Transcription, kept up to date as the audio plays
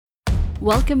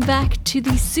Welcome back to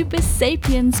the Super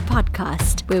Sapiens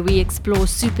podcast, where we explore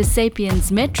Super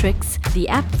Sapiens metrics, the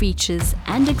app features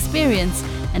and experience,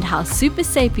 and how Super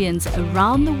Sapiens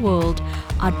around the world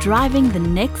are driving the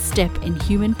next step in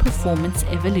human performance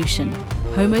evolution.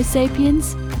 Homo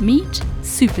sapiens meet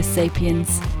Super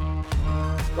Sapiens.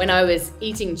 When I was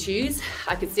eating chews,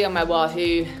 I could see on my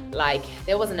Wahoo,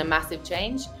 there wasn't a massive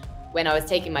change. When I was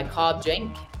taking my carb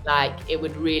drink, it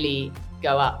would really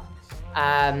go up.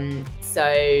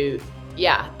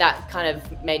 That kind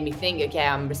of made me think, okay,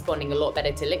 I'm responding a lot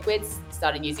better to liquids,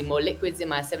 started using more liquids in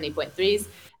my 70.3s.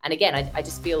 And again, I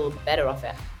just feel better off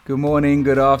it. Good morning,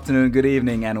 good afternoon, good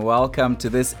evening, and welcome to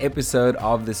this episode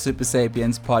of the Super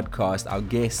Sapiens podcast. Our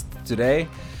guest today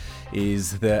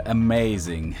is the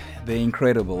amazing, the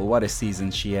incredible, what a season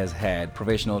she has had,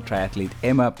 professional triathlete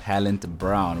Emma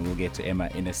Pallant-Browne. We'll get to Emma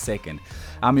in a second.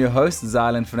 I'm your host,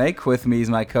 Zylan van Eyck. With me is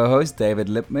my co-host, David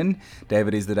Lipman.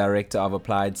 David is the Director of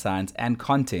Applied Science and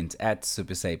Content at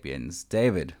Super Sapiens.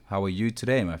 David, how are you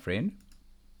today, my friend?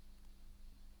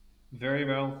 Very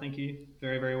well, thank you.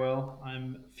 Very, very well.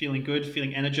 I'm feeling good,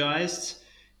 feeling energized,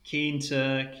 keen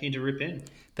to rip in.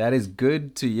 That is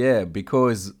good to hear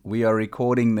because we are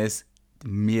recording this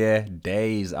mere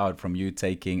days out from you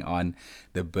taking on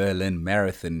the Berlin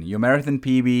Marathon. Your marathon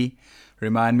PB,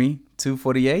 remind me,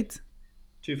 2:48?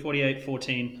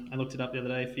 2:48.14. I looked it up the other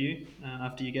day for you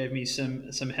after you gave me some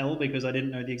hell because I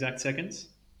didn't know the exact seconds.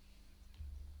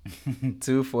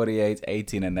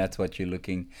 2:48.18, and that's what you're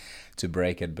looking to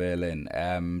break at Berlin.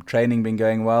 Training been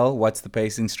going well? What's the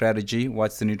pacing strategy?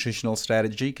 What's the nutritional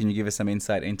strategy? Can you give us some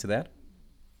insight into that?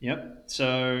 Yep.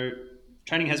 So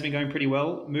training has been going pretty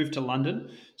well. Moved to London,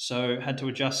 so had to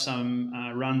adjust some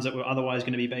runs that were otherwise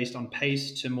going to be based on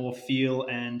pace to more feel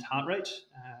and heart rate.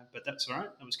 But that's all right.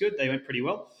 That was good. They went pretty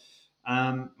well.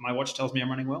 My watch tells me I'm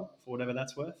running well, for whatever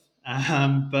that's worth.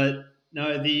 But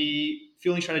no, the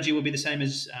fueling strategy will be the same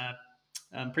as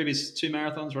previous two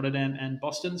marathons, Rotterdam and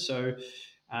Boston. So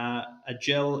a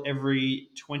gel every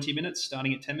 20 minutes,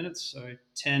 starting at 10 minutes. So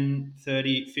 10,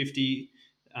 30, 50.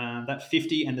 That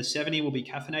 50 and the 70 will be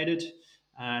caffeinated.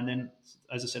 And then,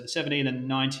 as I said, the 70 and then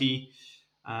 90,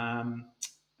 and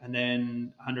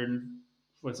then 100,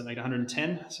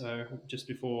 110. So just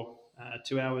before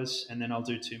 2 hours, and then I'll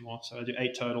do two more. So I do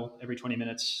 8 total every 20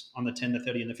 minutes on the 10, the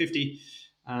 30, and the 50.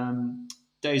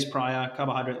 Days prior,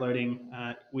 carbohydrate loading.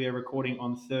 We are recording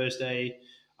on Thursday.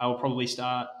 I will probably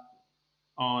start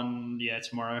on,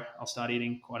 tomorrow. I'll start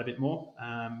eating quite a bit more,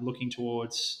 looking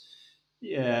towards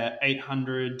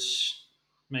 800,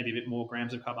 maybe a bit more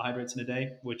grams of carbohydrates in a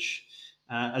day, which,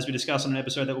 as we discussed on an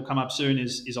episode that will come up soon,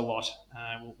 is a lot.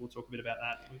 We'll talk a bit about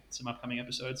that with some upcoming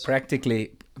episodes.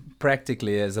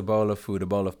 Practically as a bowl of food, a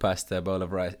bowl of pasta, a bowl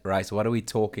of rice. What are we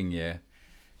talking here?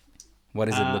 What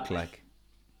does it look like?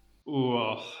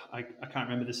 I can't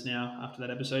remember this now after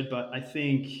that episode, but I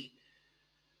think,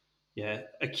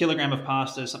 a kilogram of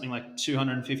pasta is something like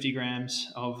 250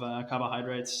 grams of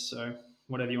carbohydrates. So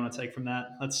whatever you want to take from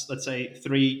that. Let's say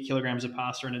 3 kilograms of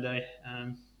pasta in a day.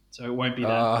 So it won't be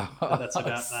that, but that's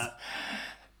about that.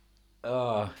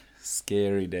 Oh,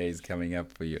 scary days coming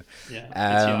up for you.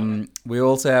 Yeah. We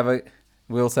also have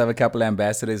a couple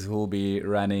ambassadors who will be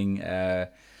running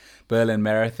Berlin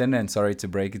Marathon, and sorry to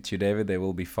break it to you, David, they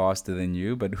will be faster than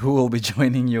you, but who will be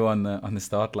joining you on the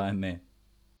start line there?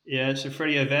 Yeah, so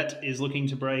Freddie Ovett is looking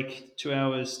to break 2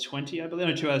 hours 20, I believe,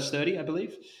 or 2 hours 30, I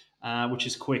believe. Which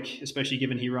is quick, especially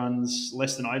given he runs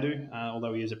less than I do,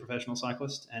 although he is a professional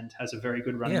cyclist and has a very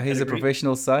good running he's pedigree. A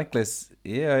professional cyclist.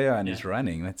 And he's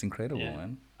running. That's incredible,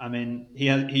 man. I mean,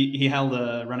 he held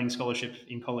a running scholarship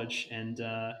in college, and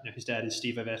his dad is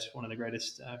Steve Ovett, one of the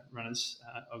greatest runners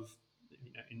of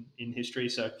in history.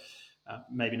 So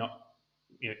maybe not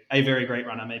a very great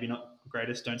runner, maybe not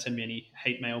greatest. Don't send me any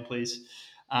hate mail, please.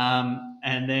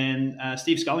 And then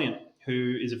Steve Scullion,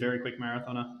 who is a very quick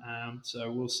marathoner.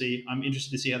 So we'll see. I'm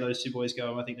interested to see how those two boys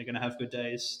go. I think they're going to have good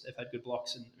days. They've had good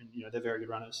blocks, and they're very good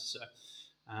runners. So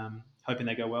hoping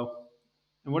they go well.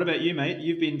 And what about you, mate?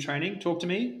 You've been training. Talk to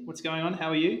me. What's going on? How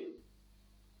are you?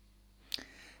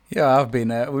 Yeah, I've been.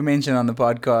 We mentioned on the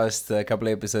podcast a couple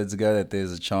of episodes ago that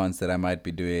there's a chance that I might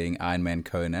be doing Ironman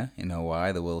Kona in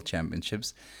Hawaii, the World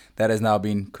Championships. That has now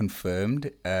been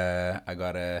confirmed. I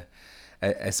got a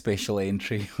special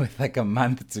entry with like a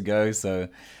month to go, so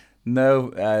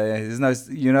there's no,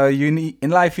 you need in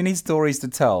life, you need stories to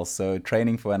tell. So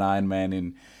training for an Ironman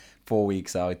in 4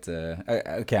 weeks out,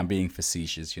 okay, I'm being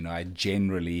facetious, I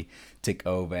generally tick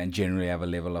over and generally have a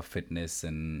level of fitness,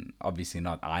 and obviously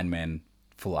not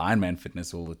full Ironman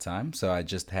fitness all the time, so I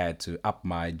just had to up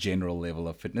my general level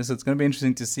of fitness. So it's going to be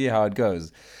interesting to see how it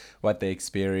goes. what the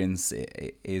experience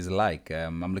is like.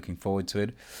 I'm looking forward to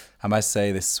it. I must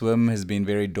say the swim has been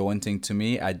very daunting to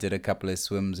me. I did a couple of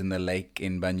swims in the lake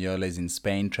in Banyoles in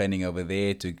Spain, training over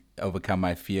there to overcome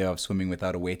my fear of swimming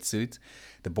without a wetsuit.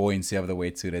 The buoyancy of the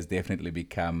wetsuit has definitely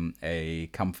become a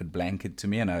comfort blanket to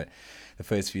me. And the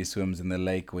first few swims in the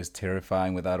lake was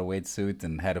terrifying without a wetsuit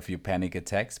and had a few panic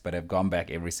attacks, but I've gone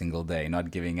back every single day, not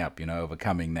giving up,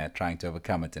 overcoming that, trying to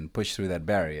overcome it and push through that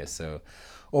barrier. So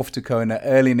off to Kona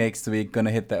early next week, gonna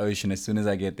hit the ocean as soon as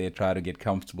I get there, try to get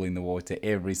comfortable in the water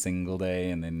every single day.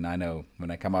 And then I know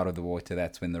when I come out of the water,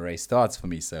 that's when the race starts for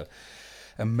me. So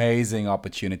amazing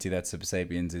opportunity that Super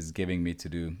Sapiens is giving me to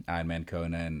do Ironman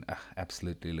Kona, and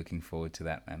absolutely looking forward to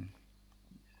that, man.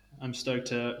 I'm stoked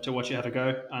to watch you have a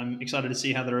go. I'm excited to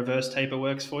see how the reverse taper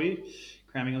works for you,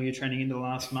 cramming all your training into the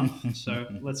last month. So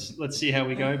let's see how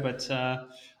we go. But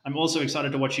I'm also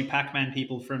excited to watch you Pac-Man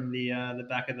people from the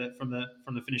back of from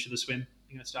the finish of the swim.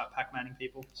 You're going to start Pac-Manning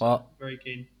people. So Well, very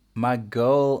keen. my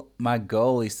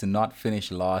goal is to not finish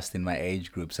last in my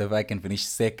age group. So if I can finish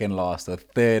second last or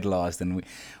third last, and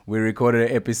we recorded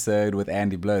an episode with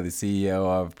Andy Blow, the CEO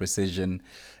of Precision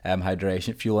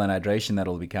Hydration, Fuel and Hydration,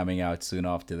 that'll be coming out soon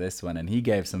after this one, and he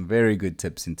gave some very good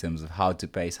tips in terms of how to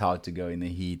pace, how to go in the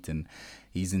heat, and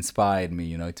he's inspired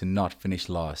me, to not finish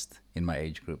last in my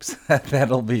age groups.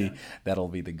 that'll be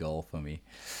the goal for me.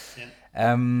 Yeah.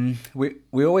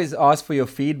 We always ask for your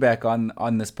feedback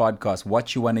on this podcast.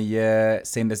 What you want to hear,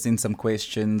 send us in some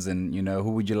questions, and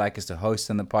who would you like us to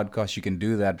host on the podcast? You can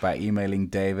do that by emailing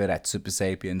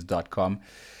david@supersapiens.com.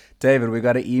 David, we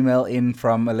got an email in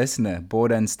from a listener,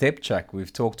 Bordan Stepchak.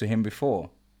 We've talked to him before.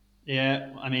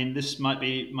 Yeah, I mean, this might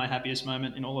be my happiest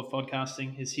moment in all of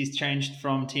podcasting. Is he's changed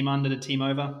from team under to team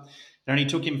over. It only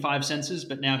took him 5 senses,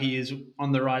 but now he is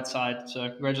on the right side. So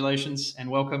congratulations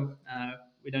and welcome.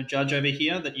 We don't judge over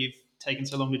here that you've taken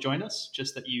so long to join us,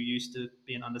 just that you used to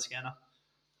be an underscanner.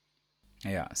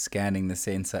 Yeah, scanning the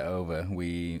sensor over.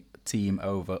 We team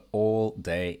over all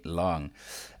day long.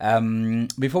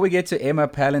 Before we get to Emma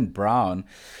Pallant-Browne,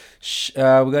 we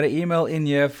got an email in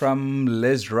here from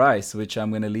Liz Rice, which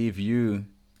I'm going to leave you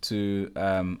to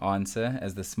answer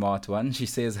as the smart one. She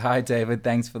says, "Hi David,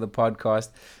 thanks for the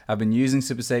podcast. I've been using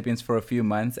Super Sapiens for a few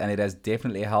months and it has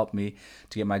definitely helped me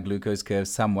to get my glucose curve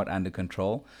somewhat under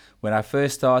control. When I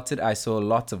first started, I saw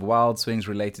lots of wild swings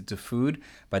related to food,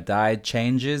 but diet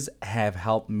changes have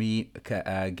helped me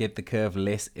get the curve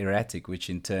less erratic, which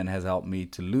in turn has helped me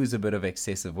to lose a bit of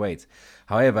excessive weight.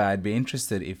 However, I'd be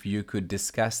interested if you could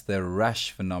discuss the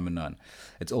rush phenomenon.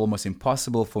 It's almost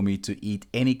impossible for me to eat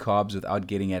any carbs without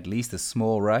getting at least a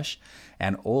small rush,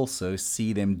 and also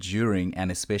see them during and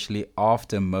especially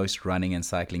after most running and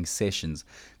cycling sessions.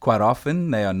 Quite often,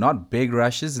 they are not big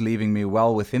rushes, leaving me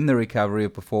well within the recovery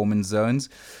of performance zones.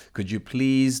 Could you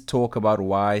please talk about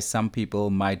why some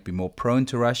people might be more prone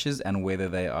to rushes and whether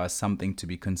they are something to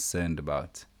be concerned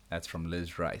about?" That's from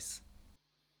Liz Rice.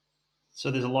 So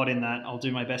there's a lot in that. I'll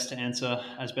do my best to answer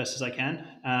as best as I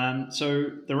can. So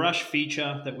the rush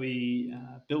feature that we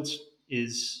built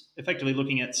is effectively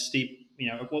looking at steep,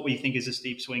 what we think is a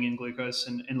steep swing in glucose,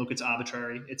 and look, it's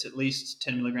arbitrary. It's at least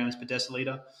 10 milligrams per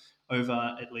deciliter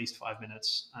over at least 5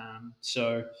 minutes.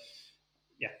 So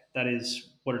yeah, that is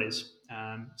what it is.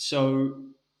 So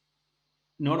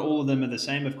not all of them are the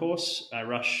same, of course. A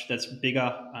rush that's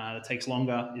bigger, that takes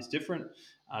longer, is different.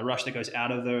 A rush that goes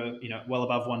out of the, well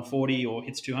above 140 or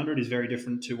hits 200 is very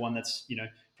different to one that's,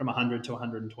 from 100 to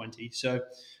 120. So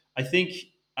I think,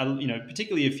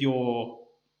 particularly if you're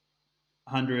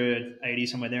 180,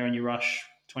 somewhere there, and you rush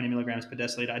 20 milligrams per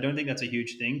deciliter, I don't think that's a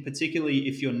huge thing, particularly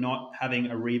if you're not having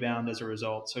a rebound as a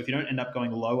result. So if you don't end up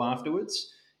going low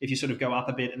afterwards, if you sort of go up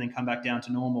a bit and then come back down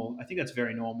to normal, I think that's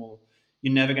very normal.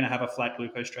 You're never going to have a flat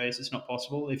glucose trace. It's not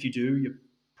possible. If you do, you're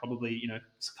probably,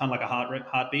 it's kind of like a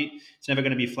heartbeat. It's never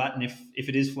going to be flat. And if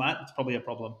it is flat, it's probably a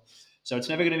problem. So it's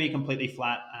never going to be completely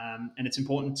flat. And it's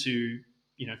important to,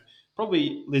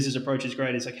 probably Liz's approach is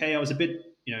great. It's like, hey, I was a bit,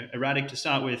 erratic to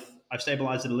start with. I've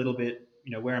stabilized it a little bit.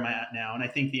 Where am I at now? And I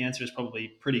think the answer is probably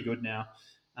pretty good now.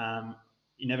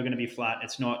 You're never going to be flat.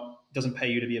 It doesn't pay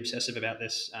you to be obsessive about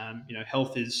this.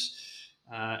 Health is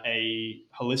a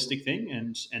holistic thing,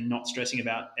 and not stressing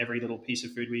about every little piece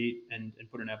of food we eat and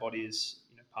put in our body is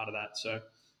part of that. So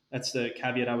that's the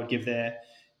caveat I would give there.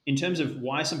 In terms of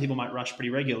why some people might rush pretty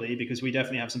regularly, because we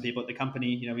definitely have some people at the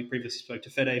company. We previously spoke to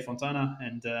Fede Fontana,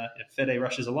 and Fede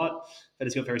rushes a lot.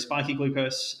 Fede's got very spiky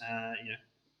glucose.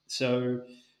 So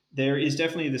there is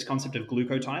definitely this concept of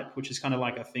glucotype, which is kind of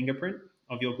like a fingerprint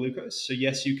of your glucose. So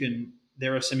yes, you can.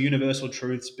 There are some universal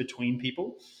truths between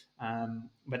people,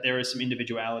 but there is some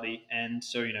individuality. And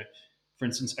so for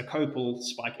instance, a Cope will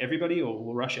spike everybody or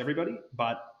will rush everybody,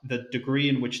 but the degree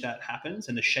in which that happens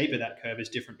and the shape of that curve is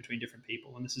different between different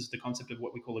people. And this is the concept of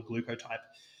what we call a glucotype.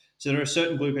 So there are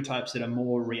certain glucotypes that are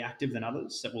more reactive than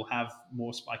others, that will have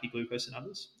more spiky glucose than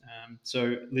others.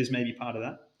 So Liz may be part of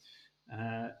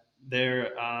that.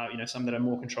 There are some that are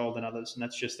more controlled than others, and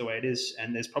that's just the way it is.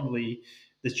 And there's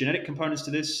genetic components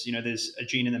to this. There's a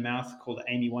gene in the mouth called the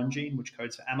AMY1 gene, which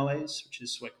codes for amylase, which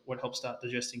is what helps start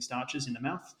digesting starches in the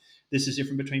mouth. This is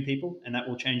different between people, and that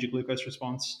will change your glucose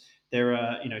response. There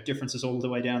are differences all the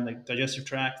way down the digestive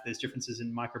tract. There's differences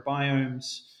in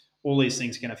microbiomes. All these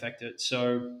things can affect it.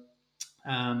 So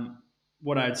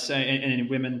what I'd say, and in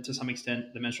women to some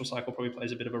extent, the menstrual cycle probably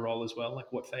plays a bit of a role as well, like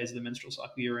what phase of the menstrual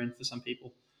cycle you're in for some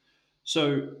people.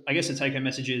 So I guess the take-home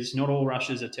message is not all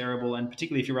rushes are terrible, and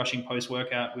particularly if you're rushing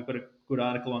post-workout, we've got a good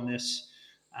article on this,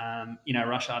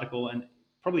 rush article, and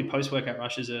probably post-workout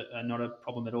rushes are not a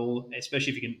problem at all,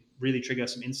 especially if you can really trigger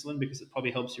some insulin because it probably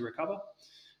helps you recover.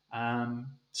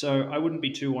 So I wouldn't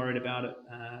be too worried about it.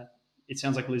 It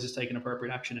sounds like Liz has taken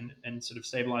appropriate action and sort of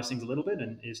stabilized things a little bit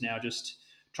and is now just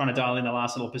trying to dial in the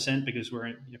last little percent because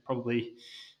we're probably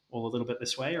all a little bit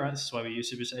this way, right? This is why we use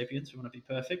Super Sapiens. We want to be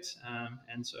perfect.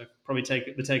 And so probably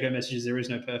the take-home message is there is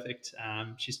no perfect.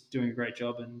 She's doing a great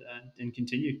job and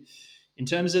continue. In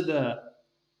terms of the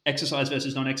exercise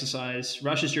versus non-exercise,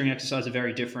 rushes during exercise are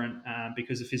very different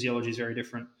because the physiology is very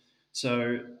different.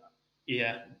 So,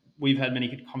 yeah, we've had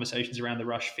many conversations around the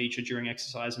rush feature during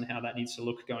exercise and how that needs to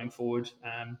look going forward.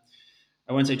 I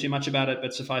won't say too much about it,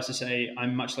 but suffice to say,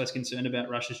 I'm much less concerned about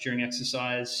rushes during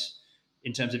exercise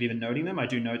in terms of even noting them. I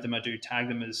do note them, I do tag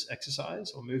them as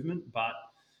exercise or movement, but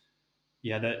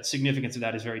yeah, the significance of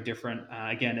that is very different.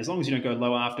 Again, as long as you don't go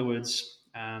low afterwards,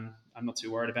 I'm not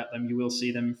too worried about them. You will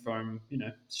see them from,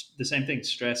 the same thing,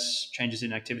 stress, changes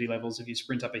in activity levels. If you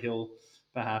sprint up a hill,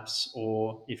 perhaps,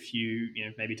 or if you,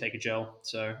 maybe take a gel.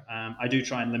 So I do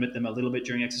try and limit them a little bit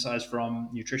during exercise from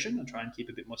nutrition and try and keep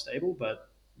a bit more stable. But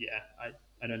yeah,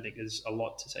 I don't think there's a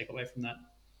lot to take away from that.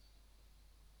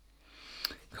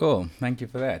 Cool. Thank you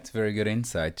for that. Very good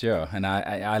insight, Joe. And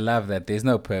I love that there's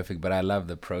no perfect, but I love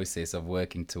the process of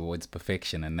working towards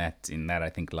perfection. And in that, I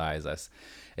think, lies us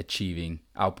achieving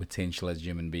our potential as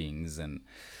human beings and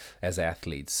as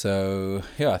athletes. So,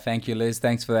 yeah, thank you, Liz.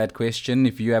 Thanks for that question.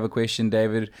 If you have a question,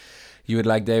 David, you would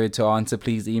like David to answer,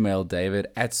 please email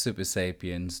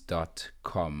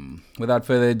david@supersapiens.com. Without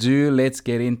further ado, let's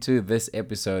get into this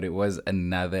episode. It was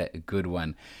another good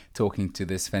one, talking to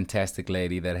this fantastic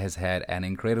lady that has had an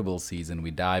incredible season. We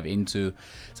dive into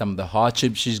some of the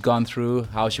hardships she's gone through,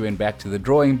 how she went back to the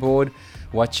drawing board,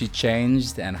 what she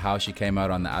changed, and how she came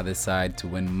out on the other side to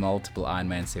win multiple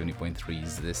Ironman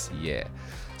 70.3s this year.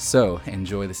 So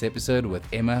enjoy this episode with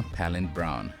Emma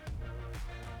Pallant-Browne.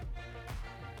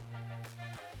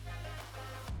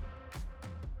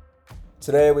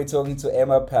 Today we're talking to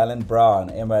Emma Pallant-Browne.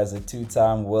 Emma is a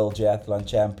two-time World Duathlon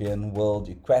Champion, World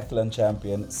Equathlon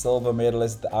Champion, silver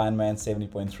medalist at the Ironman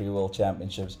 70.3 World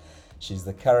Championships. She's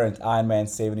the current Ironman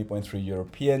 70.3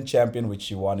 European Champion, which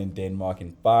she won in Denmark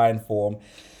in fine form.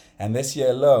 And this year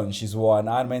alone, she's won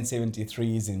Ironman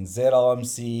 73s in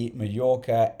ZLMC,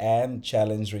 Mallorca, and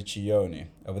Challenge Riccione.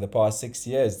 Over the past 6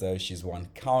 years, though, she's won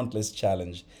countless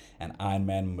Challenge and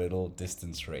Ironman middle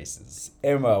distance races.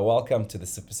 Emma, welcome to the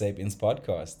Super Sapiens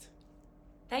podcast.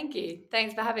 Thank you.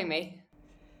 Thanks for having me.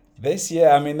 This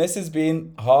year, this has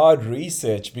been hard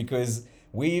research because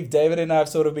David and I have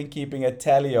sort of been keeping a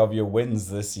tally of your wins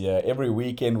this year. Every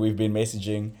weekend we've been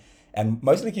messaging and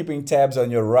mostly keeping tabs on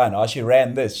your run. Oh, she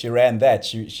ran this, she ran that,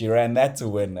 she ran that to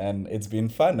win. And it's been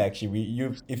fun, actually.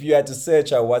 If you had to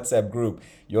search our WhatsApp group,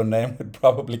 your name would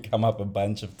probably come up a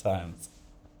bunch of times.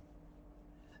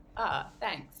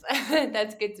 Thanks.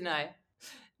 That's good to know.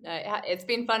 No, it's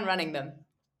been fun running them.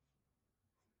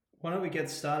 Why don't we get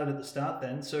started at the start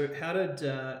then? So how did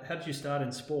you start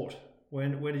in sport?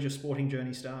 Where did your sporting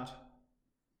journey start?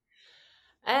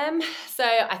 So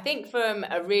I think from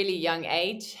a really young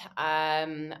age,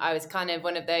 I was kind of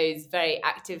one of those very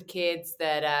active kids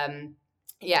that,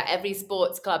 every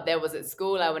sports club there was at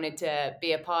school I wanted to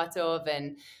be a part of.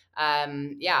 And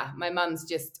my mum's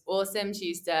just awesome.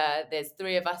 There's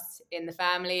three of us in the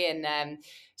family, and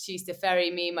she used to ferry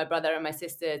me, my brother and my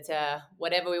sister to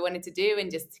whatever we wanted to do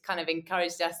and just kind of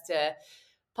encouraged us to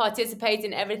participate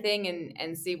in everything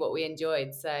and see what we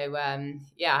enjoyed. So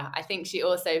I think she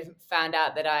also found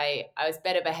out that I was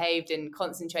better behaved and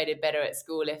concentrated better at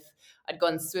school if I'd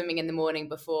gone swimming in the morning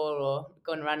before or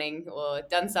gone running or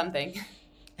done something.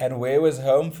 And where was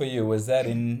home for you? Was that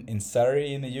in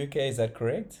Surrey in the UK? Is that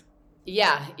correct?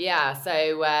 Yeah.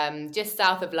 So just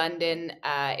south of London,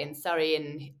 in Surrey,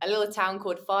 in a little town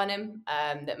called Farnham,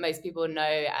 that most people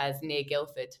know as near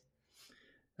Guildford.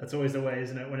 That's always the way,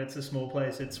 isn't it? When it's a small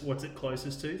place, it's what's it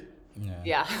closest to. Yeah.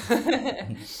 Yeah.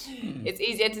 It's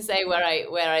easier to say where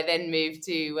I then moved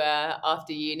to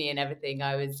after uni and everything.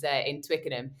 I was in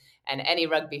Twickenham, and any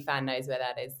rugby fan knows where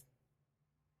that is.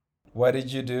 What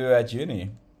did you do at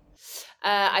uni?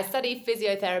 I studied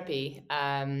physiotherapy.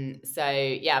 So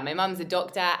yeah, my mum's a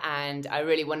doctor, and I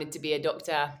really wanted to be a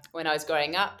doctor when I was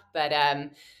growing up, but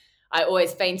I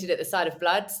always fainted at the sight of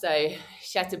blood. So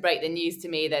she had to break the news to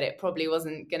me that it probably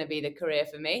wasn't going to be the career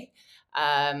for me,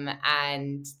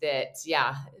 and that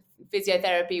yeah,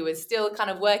 physiotherapy was still kind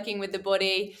of working with the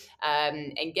body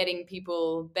and getting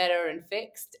people better and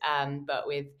fixed, but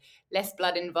with less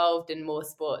blood involved and more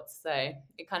sports. So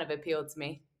it kind of appealed to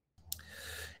me.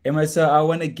 Emma, so I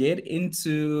want to get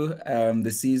into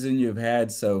the season you've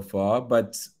had so far,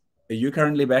 but are you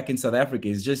currently back in South Africa?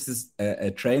 Is just this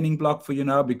a training block for you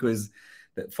now? Because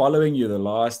following you the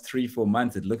last 3, 4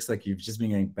 months, it looks like you've just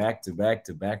been going back to back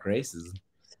to back races.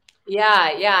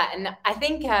 Yeah. And I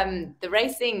think the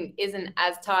racing isn't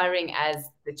as tiring as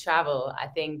the travel. I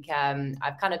think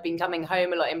I've kind of been coming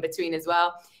home a lot in between as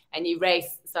well. And you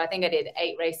race. So I think I did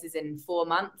 8 races in 4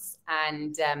 months,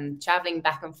 and traveling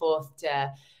back and forth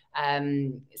to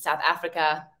South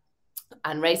Africa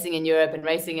and racing in Europe and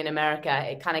racing in America,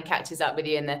 it kind of catches up with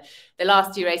you. And the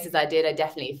last 2 races I did, I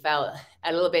definitely felt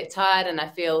a little bit tired. And I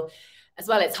feel as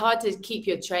well, it's hard to keep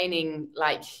your training,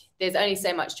 like there's only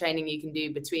so much training you can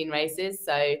do between races.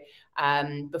 So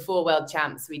before World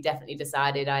Champs, we definitely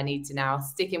decided I need to now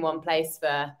stick in one place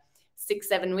for 6,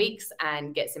 7 weeks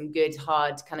and get some good,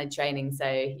 hard kind of training.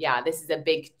 So yeah, this is a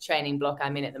big training block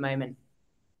I'm in at the moment.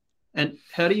 And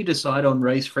how do you decide on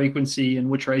race frequency and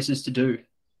which races to do?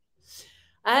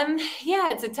 Yeah,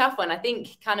 it's a tough one. I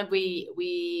think kind of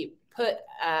we put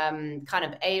kind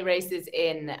of A races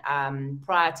in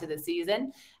prior to the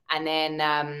season, and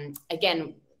then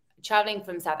again, traveling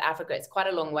from South Africa, it's quite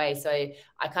a long way, so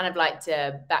I kind of like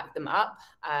to back them up.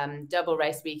 Double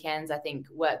race weekends, I think,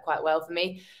 work quite well for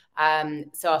me.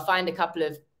 So I'll find a couple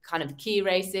of kind of key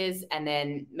races, and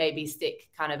then maybe stick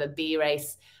kind of a B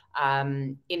race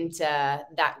into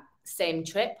that same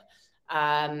trip.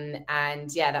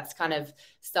 And yeah, that's kind of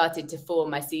started to form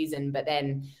my season, but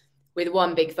then with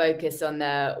one big focus on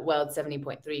the World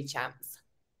 70.3 champs.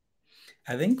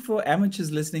 I think for amateurs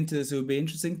listening to this, it would be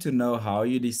interesting to know how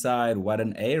you decide what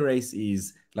an A race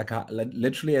is. Like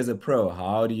literally as a pro,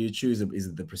 how do you choose it? Is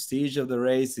it the prestige of the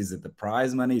race? Is it the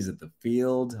prize money? Is it the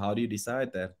field? How do you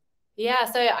decide that? Yeah,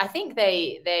 so I think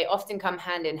they often come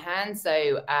hand in hand.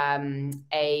 So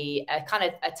a kind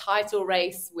of a title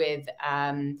race with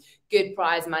good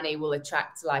prize money will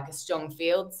attract like a strong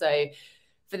field. So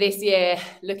for this year,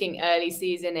 looking early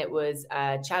season, it was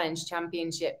a Challenge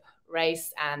Championship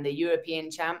race and the European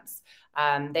Champs.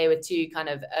 They were 2 kind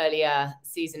of earlier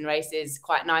season races,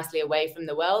 quite nicely away from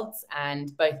the Worlds,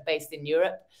 and both based in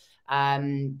Europe.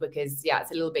 Because yeah,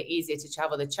 it's a little bit easier to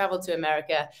travel. The travel to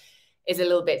America is a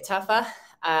little bit tougher.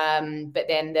 But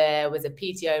then there was a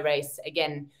PTO race,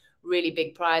 again, really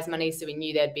big prize money. So we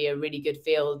knew there'd be a really good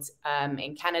field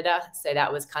in Canada. So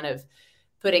that was kind of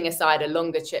putting aside a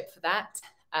longer trip for that.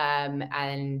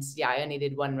 And yeah, I only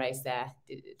did 1 race there,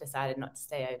 decided not to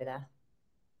stay over there.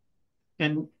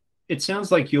 And it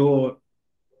sounds like your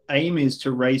aim is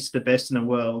to race the best in the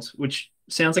world, which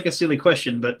sounds like a silly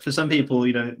question, but for some people,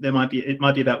 it might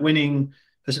be about winning.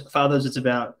 For others, it's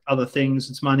about other things.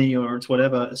 It's money or it's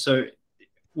whatever. So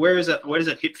where does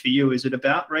that hit for you? Is it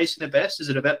about racing the best? Is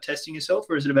it about testing yourself,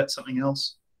 or is it about something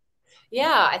else?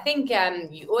 Yeah, I think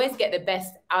you always get the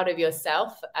best out of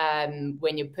yourself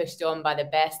when you're pushed on by the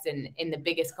best and in the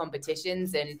biggest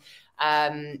competitions. And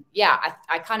yeah,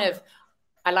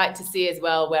 I like to see as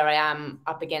well where I am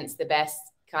up against the best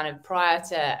kind of prior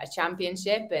to a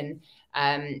championship. And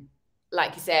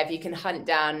like you say, if you can hunt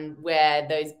down where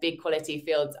those big quality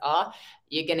fields are,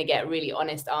 you're going to get really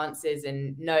honest answers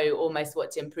and know almost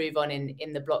what to improve on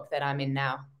in the block that I'm in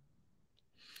now.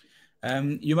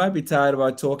 You might be tired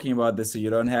about talking about this, so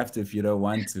you don't have to if you don't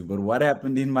want to. But what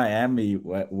happened in Miami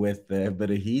with a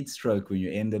bit of heat stroke when you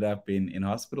ended up in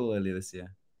hospital earlier this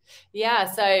year? Yeah,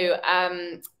 so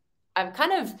I'm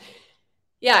kind of,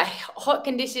 yeah, hot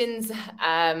conditions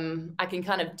I can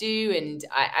kind of do, and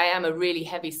I am a really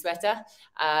heavy sweater,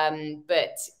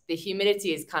 but the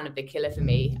humidity is kind of the killer for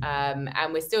me,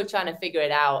 and we're still trying to figure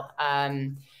it out,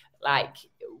 like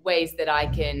ways that I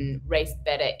can race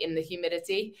better in the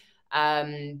humidity.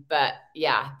 But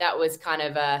yeah, that was kind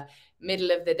of a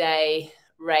middle of the day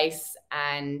race,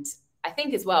 and I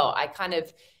think as well I kind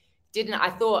of I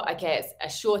thought, okay, it's a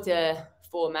shorter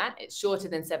format. It's shorter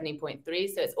than 70.3.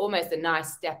 So it's almost a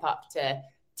nice step up to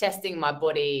testing my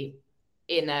body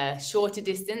in a shorter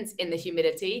distance in the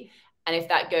humidity. And if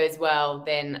that goes well,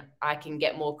 then I can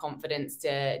get more confidence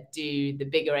to do the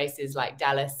bigger races like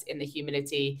Dallas in the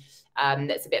humidity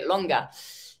that's a bit longer.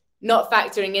 Not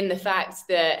factoring in the fact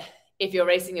that if you're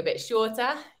racing a bit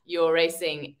shorter, you're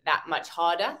racing that much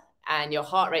harder and your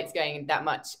heart rate's going that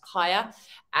much higher.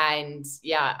 And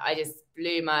yeah, I just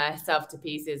blew myself to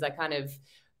pieces.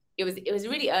 It was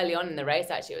really early on in the race,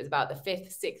 actually. It was about the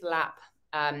fifth, sixth lap.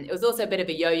 It was also a bit of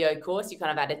a yo-yo course. You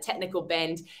kind of had a technical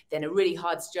bend, then a really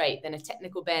hard straight, then a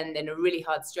technical bend, then a really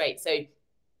hard straight. So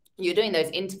you're doing those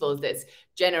intervals that's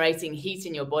generating heat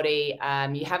in your body.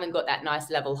 You haven't got that nice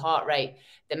level heart rate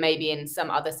that maybe in some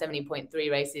other 70.3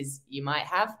 races you might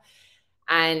have.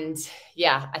 And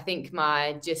yeah, I think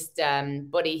my just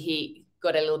body heat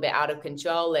got a little bit out of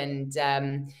control, and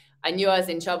I knew I was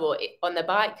in trouble on the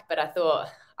bike, but I thought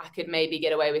I could maybe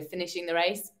get away with finishing the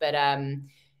race. But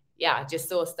yeah, I just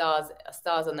saw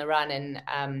stars on the run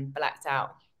and blacked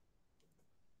out.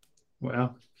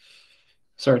 Wow.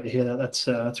 Sorry to hear that.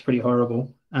 That's pretty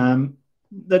horrible.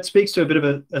 That speaks to a bit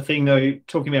of a thing, though,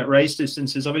 talking about race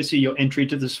distances. Obviously, your entry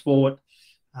to the sport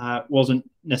wasn't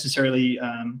necessarily,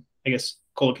 I guess,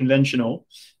 call it conventional,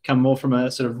 come more from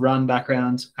a sort of run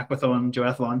background, aquathon,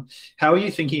 duathlon. How are you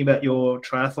thinking about your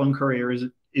triathlon career?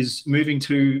 Is moving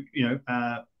to,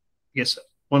 I guess,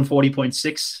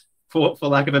 140.6, for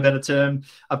lack of a better term,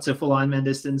 up to full Ironman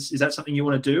distance, is that something you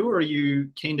want to do, or are you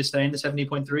keen to stay in the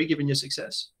 70.3 given your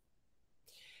success?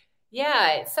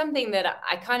 Yeah, it's something that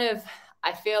I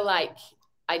feel like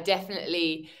I've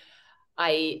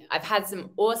had some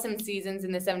awesome seasons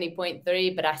in the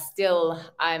 70.3, but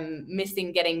I'm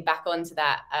missing getting back onto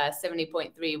that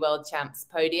 70.3 World Champs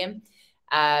podium.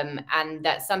 And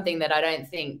that's something that I don't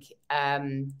think,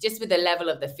 just with the level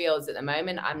of the fields at the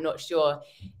moment, I'm not sure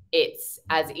it's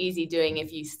as easy doing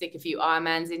if you stick a few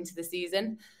Ironmans into the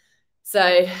season. So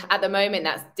at the moment,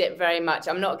 that's very much,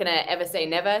 I'm not going to ever say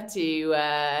never to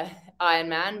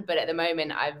Ironman, but at the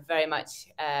moment, I very much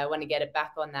want to get it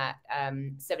back on that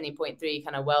 70.3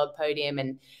 kind of world podium.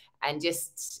 And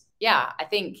just, yeah, I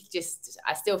think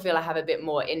I still feel I have a bit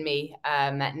more in me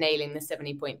at nailing the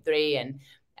 70.3,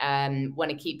 and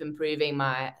want to keep improving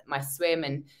my swim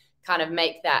and kind of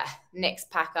make that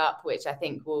next pack up, which I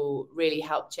think will really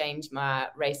help change my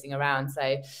racing around.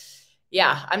 So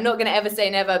yeah, I'm not going to ever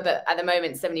say never, but at the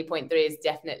moment, 70.3 is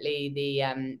definitely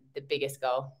the biggest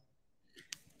goal.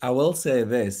 I will say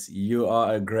this, you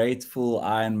are a grateful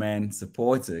Ironman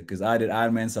supporter, because I did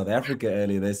Ironman South Africa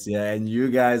earlier this year, and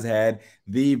you guys had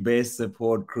the best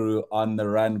support crew on the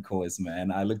run course,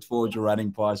 man. I looked forward to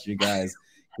running past you guys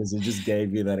because it just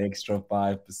gave you that extra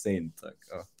 5%. Like,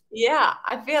 oh. Yeah,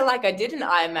 I feel like I did an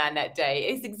Ironman that day.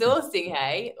 It's exhausting,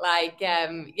 hey?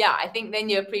 Yeah, I think then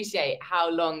you appreciate how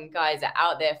long guys are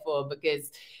out there for,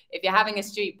 because if you're having a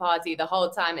street party the whole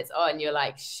time it's on, you're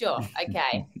like, sure,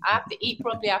 okay, I have to eat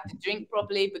properly, I have to drink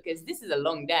properly, because this is a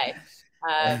long day.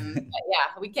 But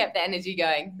yeah, we kept the energy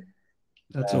going.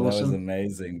 That's That awesome. was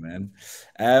amazing, man.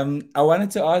 I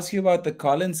wanted to ask you about the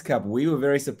Collins Cup. We were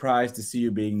very surprised to see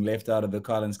you being left out of the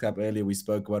Collins Cup earlier. We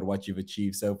spoke about what you've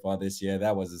achieved so far this year.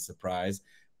 That was a surprise.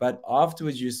 But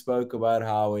afterwards, you spoke about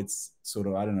how it's sort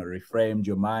of, I don't know, reframed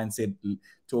your mindset,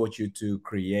 taught you to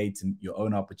create your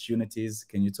own opportunities.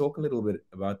 Can you talk a little bit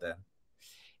about that?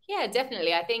 Yeah,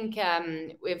 definitely. I think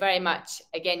we're very much,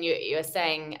 again, you're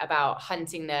saying about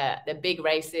hunting the big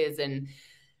races, and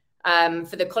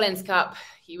for the Collins Cup,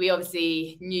 we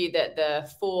obviously knew that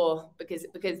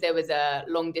because there was a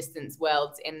long distance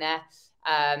worlds in there,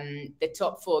 the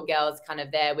top four girls kind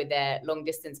of there with their long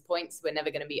distance points were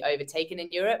never going to be overtaken in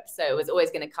Europe. So it was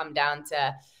always going to come down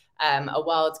to a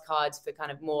wild card for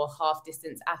kind of more half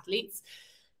distance athletes.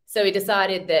 So we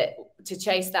decided that to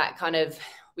chase that kind of,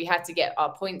 we had to get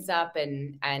our points up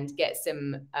and get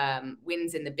some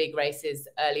wins in the big races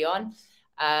early on.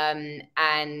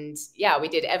 And yeah, we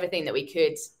did everything that we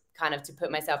could kind of to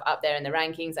put myself up there in the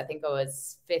rankings. I think I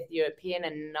was 5th European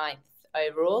and 9th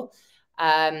overall.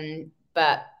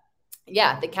 But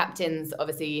yeah, the captains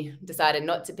obviously decided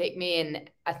not to pick me. And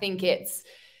I think it's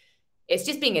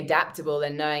just being adaptable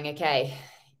and knowing, okay,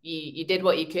 you did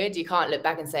what you could. You can't look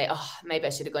back and say, oh, maybe I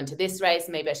should have gone to this race.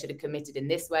 Maybe I should have committed in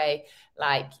this way.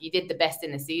 Like, you did the best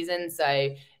in the season. So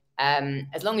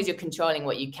as long as you're controlling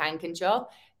what you can control,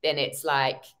 then it's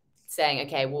like saying,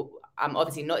 okay, well, I'm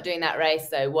obviously not doing that race.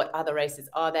 So what other races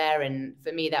are there? And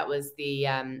for me, that was the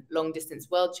long distance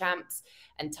world champs,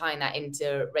 and tying that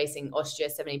into racing Austria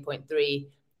 70.3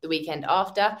 the weekend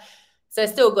after. So I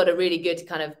still got a really good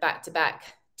kind of back-to-back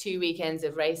 2 weekends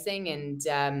of racing. And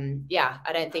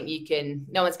I don't think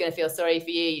no one's going to feel sorry for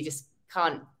you. You just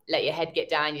can't let your head get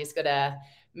down. You just got to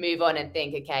move on and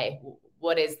think, okay,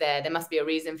 what is there? There must be a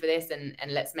reason for this, and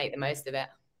let's make the most of it.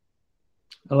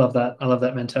 I love that. I love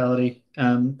that mentality.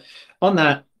 On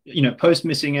that, post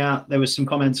missing out, there was some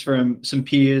comments from some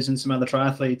peers and some other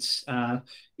triathletes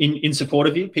in support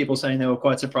of you. People saying they were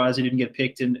quite surprised you didn't get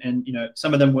picked, and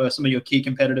some of them were some of your key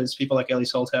competitors, people like Ellie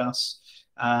Salthouse,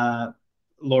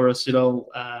 Laura Siddall,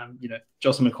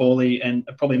 Jocelyn McCauley, and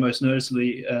probably most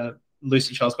noticeably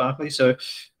Lucy Charles Barkley. So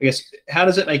I guess, how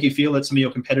does it make you feel that some of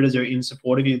your competitors are in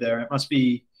support of you there? It must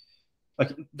be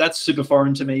like, that's super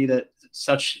foreign to me that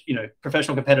such,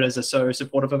 professional competitors are so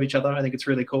supportive of each other. I think it's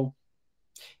really cool.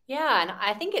 Yeah, and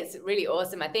I think it's really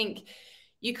awesome. I think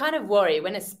you kind of worry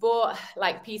when a sport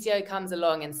like PCO comes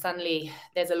along and suddenly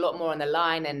there's a lot more on the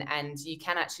line, and you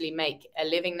can actually make a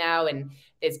living now, and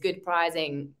there's good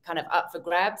prizing kind of up for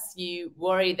grabs. You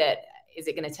worry that, is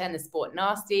it going to turn the sport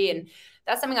nasty? And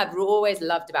that's something I've always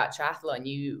loved about triathlon.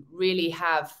 You really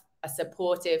have a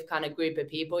supportive kind of group of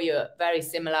people. You're very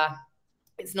similar.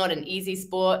 It's not an easy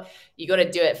sport. You got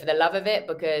to do it for the love of it,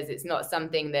 because it's not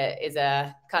something that is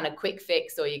a kind of quick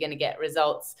fix or you're going to get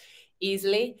results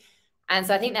easily. And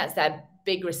so I think that's that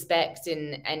big respect,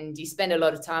 and you spend a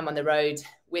lot of time on the road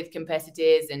with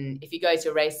competitors. And if you go to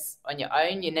a race on your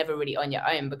own, you're never really on your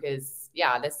own, because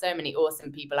there's so many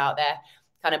awesome people out there,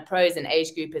 kind of pros and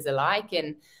age groupers alike.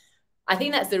 And I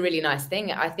think that's the really nice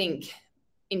thing. I think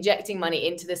injecting money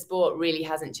into the sport really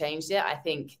hasn't changed it. I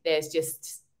think there's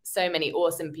just so many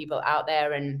awesome people out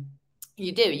there, and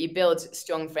you build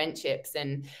strong friendships.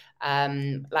 And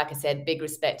like I said, big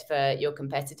respect for your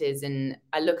competitors. And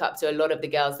I look up to a lot of the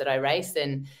girls that I race,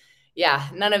 and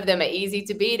none of them are easy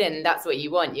to beat, and that's what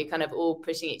you want. You're kind of all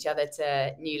pushing each other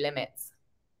to new limits.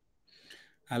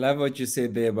 I love what you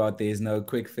said there about there's no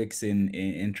quick fix in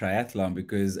triathlon,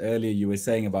 because earlier you were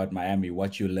saying about Miami,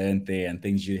 what you learned there and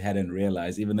things you hadn't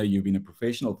realized, even though you've been a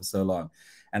professional for so long.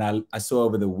 And I saw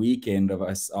over the weekend of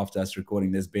us, after us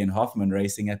recording, there's Ben Hoffman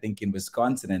racing, I think, in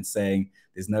Wisconsin, and saying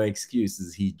there's no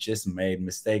excuses. He just made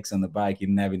mistakes on the bike. He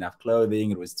didn't have enough clothing.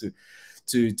 It was to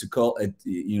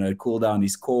cool down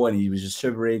his core, and he was just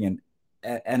shivering.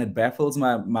 And it baffles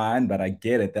my mind, but I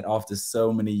get it, that after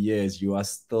so many years, you are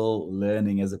still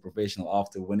learning as a professional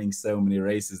after winning so many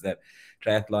races. That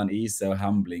triathlon is so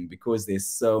humbling, because there's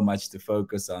so much to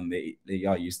focus on.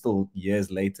 You're still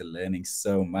years later learning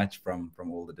so much from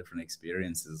all the different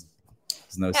experiences.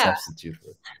 There's no substitute for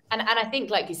it. And I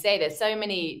think, like you say, there's so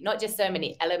many, not just so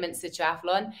many elements to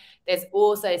triathlon, there's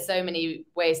also so many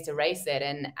ways to race it.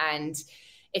 And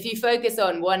if you focus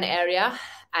on one area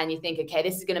and you think, okay,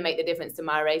 this is going to make the difference to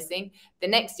my racing, the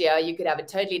next year you could have a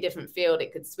totally different field.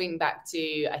 It could swing back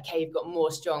to, okay, you've got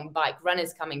more strong bike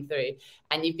runners coming through,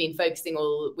 and you've been focusing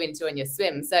all winter on your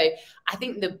swim. So I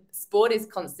think the sport is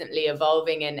constantly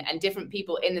evolving, and different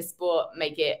people in the sport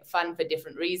make it fun for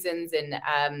different reasons. And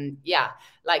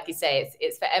like you say,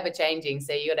 it's forever changing.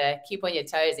 So you got to keep on your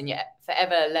toes, and you're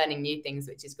forever learning new things,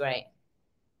 which is great.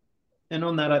 And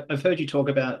on that, I've heard you talk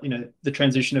about, the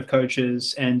transition of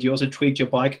coaches, and you also tweaked your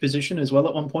bike position as well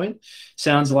at one point.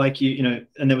 Sounds like and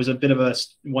there was a bit of a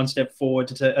one step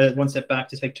back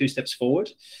to take 2 steps forward.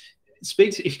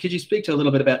 Could you speak to a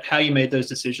little bit about how you made those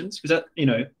decisions? Because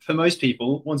that, for most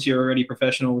people, once you're already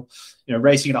professional,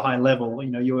 racing at a high level,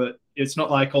 it's not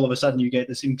like all of a sudden you get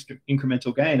this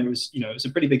incremental gain. It was a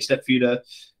pretty big step for you to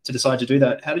decide to do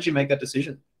that. How did you make that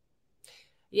decision?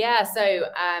 Yeah, so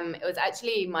it was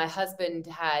actually, my husband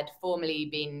had formerly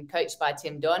been coached by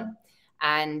Tim Don,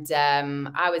 and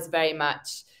I was very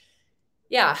much,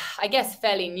 I guess,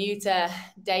 fairly new to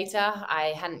data.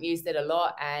 I hadn't used it a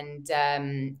lot,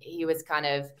 and he was kind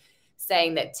of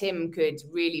saying that Tim could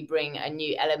really bring a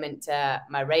new element to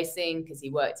my racing, because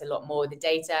he worked a lot more with the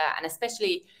data, and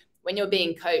especially when you're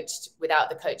being coached without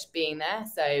the coach being there.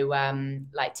 So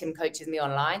like Tim coaches me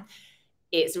online,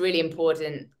 it's really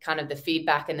important, kind of the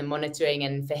feedback and the monitoring,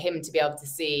 and for him to be able to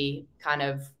see kind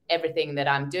of everything that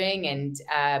I'm doing, and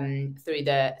through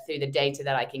the data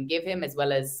that I can give him, as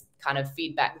well as kind of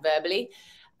feedback verbally.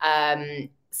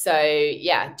 So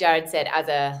Jared said, as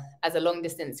a long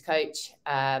distance coach,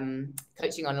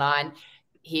 coaching online,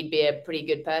 he'd be a pretty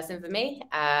good person for me.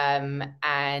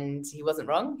 And he wasn't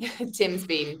wrong. Tim's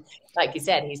been, like you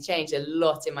said, he's changed a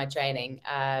lot in my training,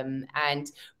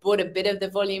 and brought a bit of the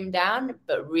volume down,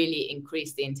 but really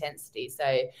increased the intensity.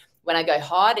 So when I go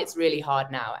hard, it's really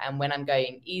hard now. And when I'm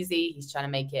going easy, he's trying to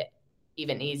make it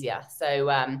even easier. So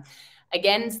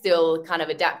again, still kind of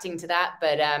adapting to that.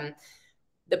 But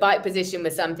the bike position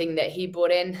was something that he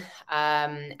brought in,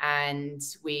 and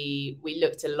we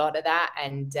looked a lot at that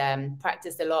and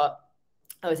practiced a lot.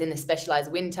 I was in the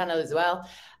specialized wind tunnel as well,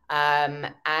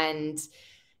 and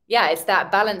yeah, it's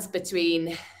that balance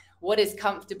between what is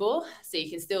comfortable, so you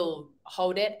can still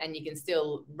hold it and you can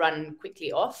still run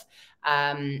quickly off,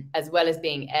 as well as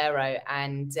being aero.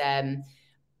 And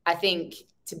I think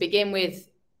to begin with,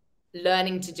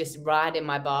 learning to just ride in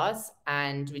my bars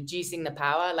and reducing the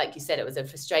power. Like you said, it was a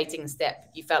frustrating step.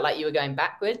 You felt like you were going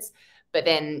backwards, but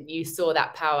then you saw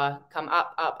that power come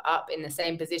up, up, up in the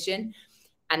same position.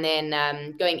 And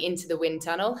then going into the wind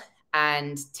tunnel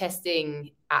and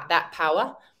testing at that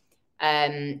power,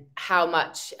 how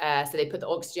much, so they put the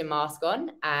oxygen mask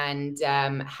on, and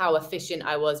how efficient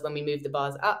I was when we moved the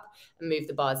bars up and moved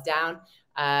the bars down,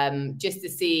 just to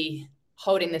see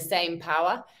holding the same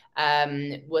power,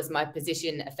 was my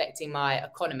position affecting my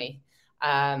economy,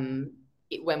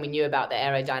 when we knew about the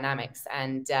aerodynamics.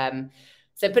 And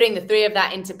so putting the three of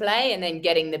that into play and then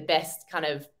getting the best kind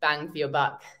of bang for your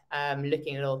buck,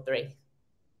 looking at all three.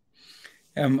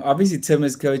 Obviously, Tim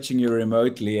is coaching you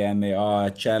remotely, and there are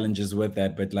challenges with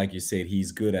that. But like you said,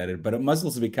 he's good at it. But it must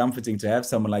also be comforting to have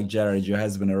someone like Jared, your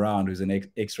husband, around, who's an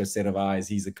extra set of eyes.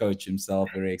 He's a coach himself,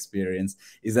 very experienced.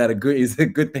 Is it a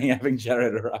good thing having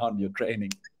Jared around your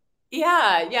training?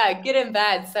 Yeah, good and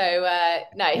bad. So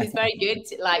no, he's very good.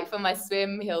 Like for my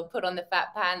swim, he'll put on the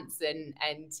fat pants and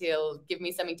he'll give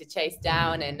me something to chase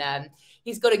down. And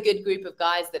he's got a good group of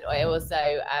guys that I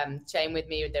also train with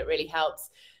me that really helps.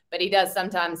 But he does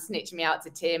sometimes snitch me out to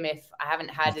Tim if I haven't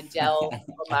had a gel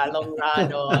for my long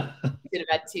run, or should have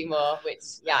had two more, which,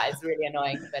 yeah, is really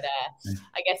annoying. But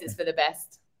I guess it's for the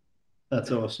best. That's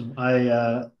awesome.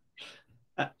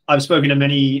 I've spoken to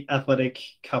many athletic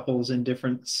couples in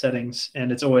different settings,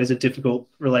 and it's always a difficult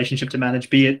relationship to manage,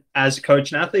 be it as a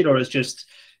coach and athlete or as just,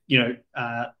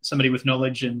 somebody with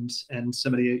knowledge and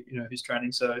somebody, who's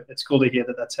training. So it's cool to hear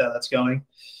that that's how that's going.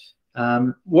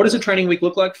 What does a training week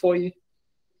look like for you?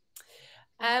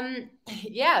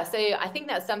 Yeah, so I think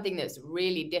that's something that's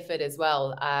really differed as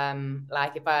well.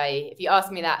 Like if you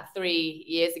asked me that 3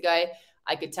 years ago,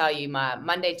 I could tell you my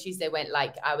Monday, Tuesday went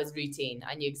like I was routine.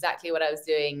 I knew exactly what I was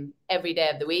doing every day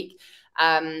of the week.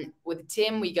 With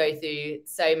Tim, we go through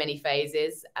so many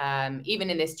phases,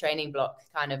 even in this training block,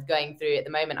 kind of going through at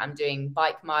the moment, I'm doing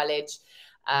bike mileage.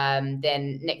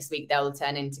 Then next week, they'll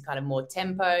turn into kind of more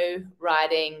tempo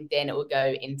riding. Then it will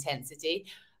go intensity.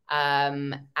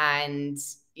 And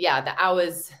yeah, the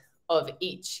hours of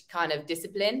each kind of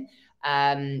discipline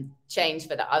change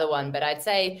for the other one. But I'd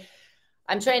say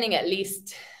I'm training at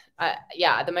least,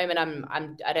 at the moment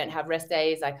I don't have rest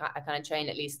days. I kind of train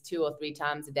at least 2 or 3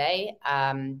 times a day.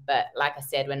 But like I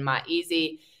said, when my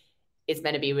easy is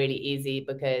meant to be really easy,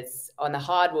 because on the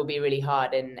hard will be really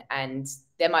hard, and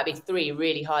there might be 3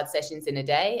 really hard sessions in a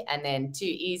day and then 2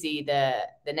 easy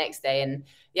the next day. And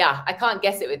yeah, I can't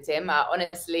guess it with Tim.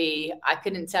 Honestly, I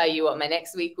couldn't tell you what my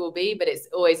next week will be, but it's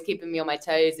always keeping me on my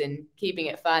toes and keeping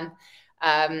it fun,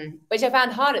 which I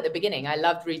found hard at the beginning. I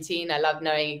loved routine. I loved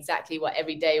knowing exactly what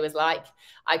every day was like.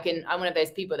 I'm one of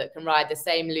those people that can ride the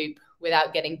same loop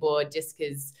without getting bored, just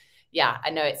because, yeah, I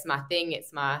know it's my thing.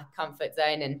 It's my comfort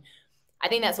zone. And I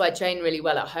think that's why I train really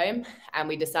well at home. And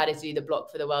we decided to do the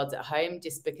block for the worlds at home,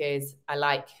 just because I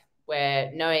like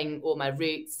knowing all my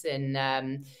routes, and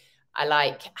I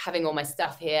like having all my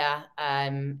stuff here.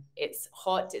 It's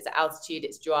hot, it's altitude,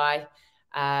 it's dry,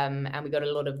 and we got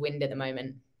a lot of wind at the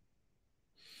moment.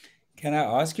 Can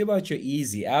I ask you about your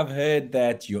easy? I've heard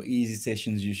that your easy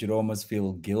sessions, you should almost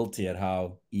feel guilty at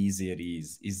how easy it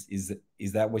is.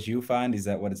 Is that what you find? Is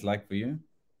that what it's like for you?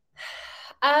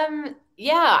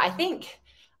 Yeah, I think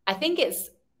it's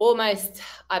almost,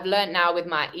 I've learned now with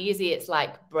my easy, it's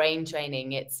like brain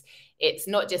training. It's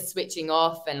not just switching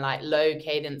off and like low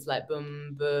cadence, like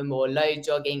boom, boom, or low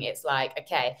jogging. It's like,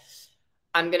 okay,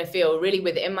 I'm going to feel really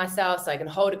within myself so I can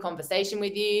hold a conversation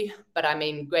with you, but I'm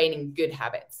ingraining good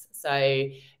habits. So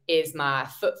is my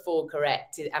footfall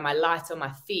correct? Am I light on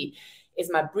my feet?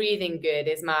 Is my breathing good?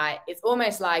 It's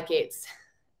almost like it's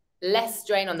less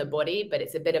strain on the body, but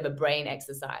it's a bit of a brain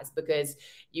exercise, because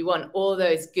you want all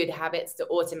those good habits to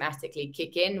automatically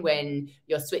kick in when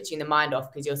you're switching the mind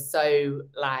off, because you're so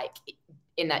like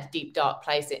in that deep, dark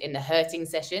place in the hurting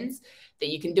sessions, that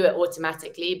you can do it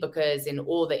automatically, because in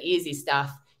all the easy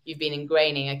stuff, you've been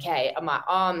ingraining, okay, are my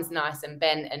arms nice and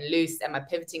bent and loose? Am I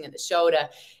pivoting at the shoulder?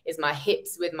 Is my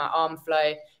hips with my arm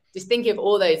flow? Just think of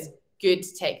all those good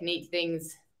technique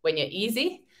things when you're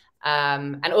easy.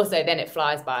 And also then it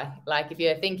flies by. Like if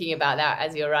you're thinking about that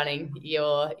as you're running,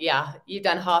 you've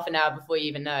done half an hour before you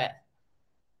even know it.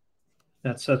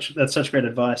 That's such great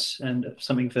advice and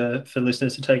something for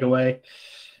listeners to take away.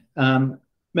 Um,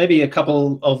 Maybe a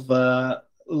couple of a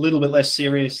little bit less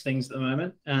serious things at the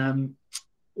moment.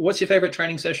 What's your favorite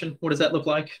training session? What does that look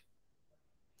like?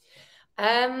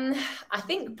 Um, I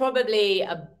think probably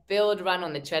a build run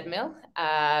on the treadmill.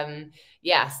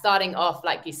 Yeah, starting off,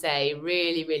 like you say,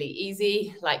 really, really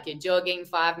easy, like you're jogging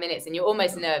 5 minutes and you're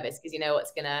almost nervous because you know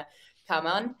what's going to come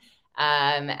on.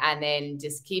 And then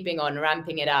just keeping on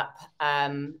ramping it up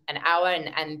an hour.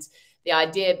 And the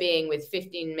idea being with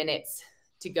 15 minutes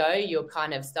to go, you're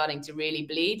kind of starting to really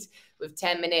bleed. With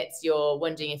 10 minutes, you're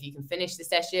wondering if you can finish the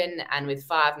session. And with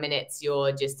 5 minutes,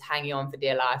 you're just hanging on for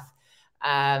dear life.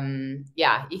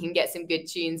 Yeah, you can get some good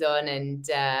tunes on, and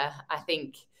I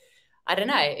think, I don't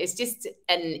know, it's just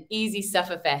an easy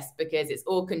sufferfest because it's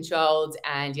all controlled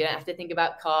and you don't have to think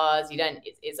about cars. You don't,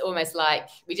 it's almost like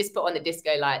we just put on the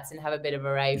disco lights and have a bit of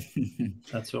a rave.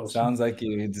 That's awesome. Sounds like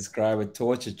you describe a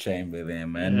torture chamber there,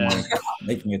 man. Yeah,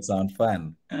 Making it sound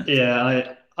fun.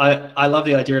 yeah. I love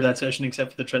the idea of that session,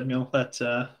 except for the treadmill. That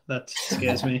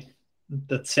scares me.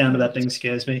 The sound of that thing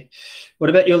scares me. What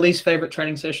about your least favorite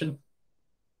training session?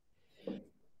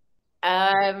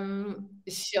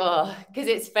 Sure, because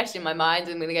it's fresh in my mind.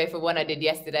 I'm going to go for one I did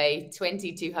yesterday,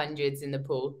 2200s in the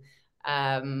pool.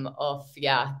 Off,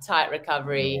 yeah, tight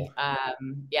recovery. Oh,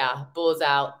 Yeah, balls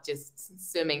out,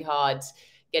 just swimming hard,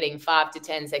 getting 5 to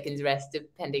 10 seconds rest,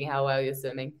 depending how well you're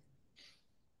swimming.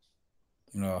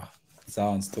 oh,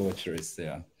 sounds torturous,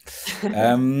 yeah.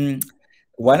 Um,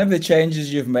 One of the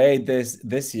changes you've made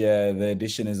this year, the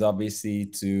addition is obviously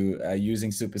to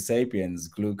using Super Sapiens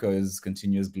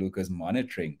continuous glucose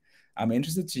monitoring. I'm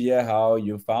interested to hear how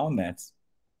you found that.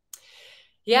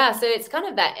 Yeah, so it's kind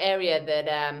of that area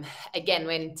that, again,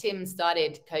 when Tim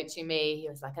started coaching me, he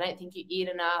was like, "I don't think you eat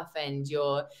enough, and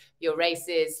your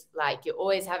races, like you're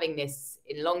always having this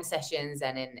in long sessions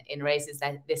and in races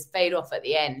that this fade off at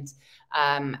the end."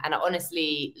 And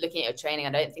honestly, looking at your training,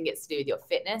 I don't think it's to do with your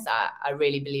fitness. I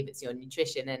really believe it's your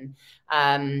nutrition,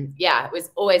 and yeah, it was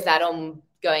always that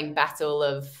ongoing battle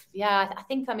of, yeah, I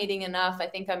think I'm eating enough, I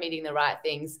think I'm eating the right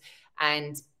things,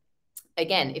 and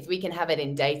again, if we can have it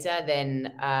in data,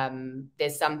 then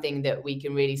there's something that we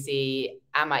can really see,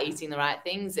 am I eating the right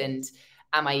things and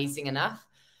am I eating enough?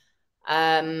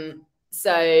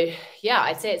 So yeah,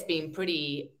 I'd say it's been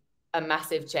pretty a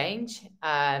massive change,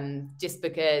 just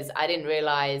because I didn't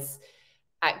realize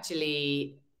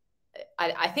actually,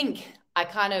 I think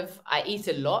I eat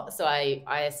a lot, so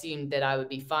I assumed that I would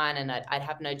be fine and I'd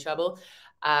have no trouble.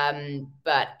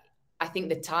 But I think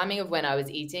the timing of when I was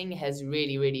eating has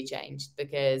really, really changed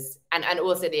because, and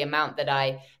also the amount that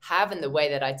I have and the way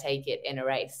that I take it in a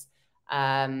race.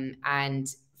 And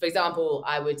for example,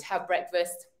 I would have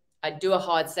breakfast, I'd do a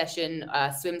hard session,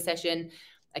 a swim session,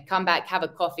 I'd come back, have a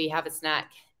coffee, have a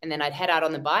snack, and then I'd head out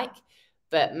on the bike.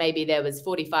 But maybe there was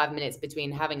 45 minutes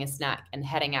between having a snack and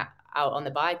heading out on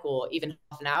the bike, or even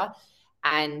half an hour.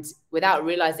 And without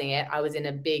realizing it, I was in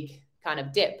a big kind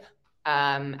of dip.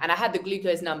 And I had the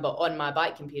glucose number on my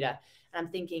bike computer. And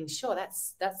I'm thinking, sure,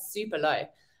 that's super low.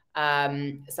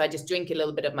 So I just drink a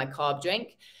little bit of my carb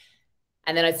drink.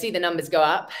 And then I'd see the numbers go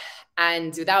up.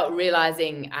 And without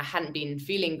realizing I hadn't been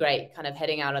feeling great kind of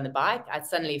heading out on the bike, I'd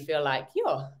suddenly feel like,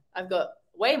 yo, I've got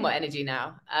way more energy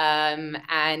now.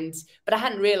 But I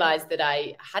hadn't realized that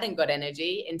I hadn't got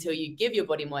energy until you give your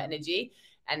body more energy.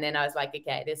 And then I was like,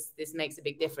 okay, this makes a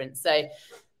big difference. So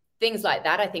things like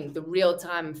that, I think the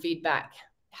real-time feedback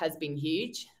has been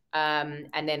huge.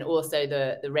 And then also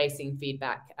the racing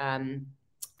feedback.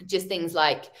 Just things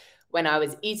like when I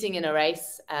was eating in a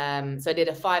race. So I did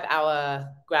a 5-hour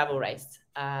gravel race,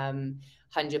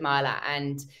 100-miler.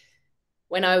 And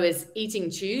when I was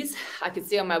eating chews, I could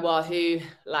see on my Wahoo,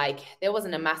 like there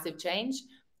wasn't a massive change.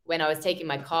 When I was taking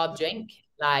my carb drink,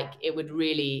 like it would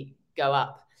really go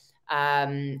up.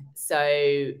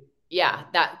 So yeah,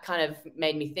 that kind of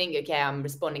made me think, okay, I'm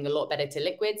responding a lot better to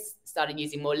liquids, started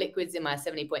using more liquids in my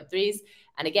 70.3s.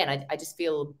 And again, I just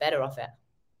feel better off it.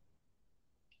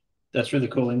 That's really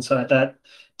cool insight. That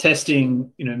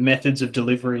testing, methods of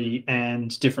delivery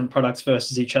and different products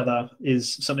versus each other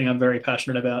is something I'm very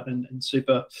passionate about and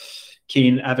super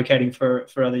keen advocating for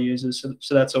other users.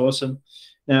 So that's awesome.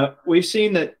 Now, we've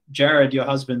seen that Jared, your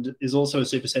husband, is also a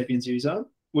Super Sapiens user.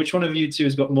 Which one of you two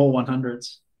has got more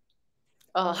 100s?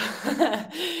 Oh,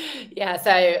 yeah.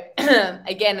 So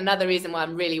again, another reason why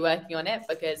I'm really working on it,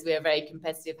 because we're a very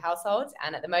competitive household.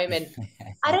 And at the moment,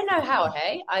 I don't know how,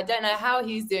 hey, I don't know how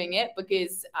he's doing it,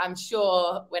 because I'm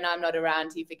sure when I'm not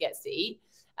around, he forgets to eat.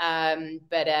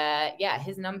 Yeah,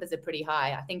 his numbers are pretty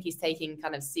high. I think he's taking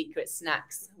kind of secret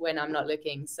snacks when I'm not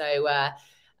looking. So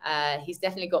He's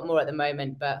definitely got more at the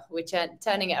moment, but we're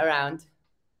turning it around.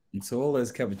 It's all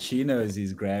those cappuccinos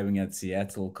he's grabbing at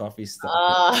Seattle coffee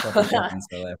shop in South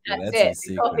Africa. That's That's it. his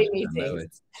The coffee secret. I know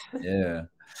meetings. it. Yeah.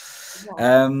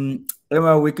 Yeah.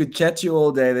 Emma, we could chat to you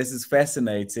all day. This is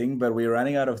fascinating, but we're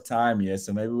running out of time here.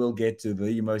 So maybe we'll get to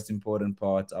the most important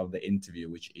part of the interview,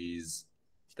 which is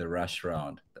the rush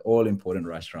round, the all important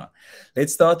rush round.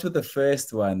 Let's start with the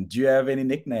first one. Do you have any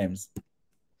nicknames?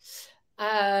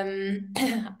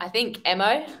 I think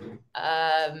Emo.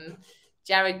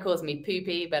 Jared calls me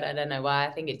Poopy, but I don't know why.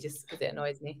 I think it's just because it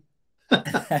annoys me.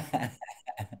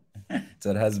 That's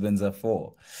what husbands are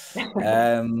for.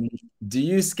 Do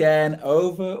you scan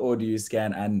over or do you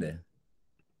scan under?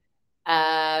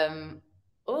 I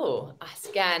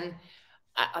scan.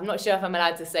 I'm not sure if I'm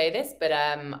allowed to say this, but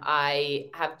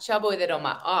I have trouble with it on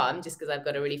my arm just because I've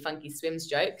got a really funky swim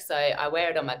stroke. So I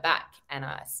wear it on my back and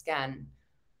I scan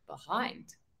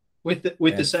behind. With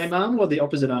the same arm or the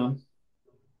opposite arm?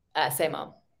 Same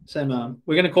arm. Same arm.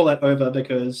 We're going to call that over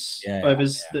because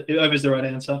over's the right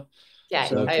answer. Yeah,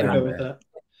 so we'll go with that.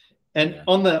 And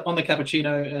on the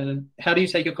cappuccino, how do you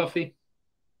take your coffee?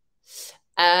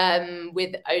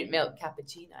 With oat milk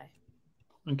cappuccino.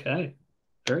 Okay,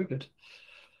 very good.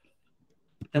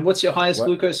 And what's your highest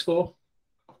glucose score?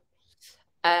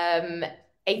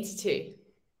 82.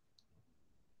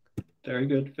 Very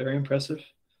good, very impressive.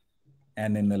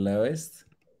 And in the lowest?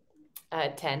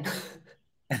 10.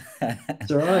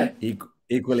 That's all right.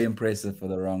 Equally impressive for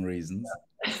the wrong reasons.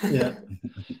 Yeah,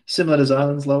 similar to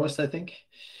Zyland's lowest, I think.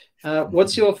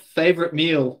 What's your favorite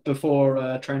meal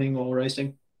before training or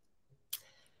racing?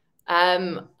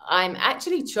 I'm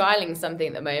actually trialing something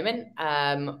at the moment.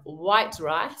 White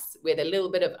rice with a little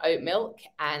bit of oat milk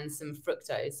and some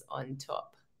fructose on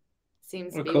top.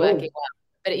 Seems to be working well.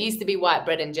 But it used to be white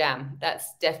bread and jam.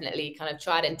 That's definitely kind of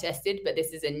tried and tested, but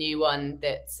this is a new one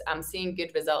that I'm seeing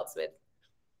good results with.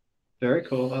 Very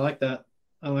cool. I like that.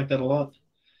 I like that a lot.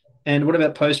 And what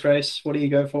about post-race? What do you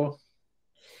go for?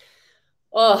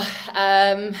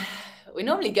 We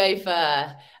normally go for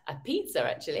a pizza,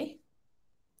 actually.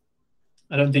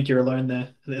 I don't think you're alone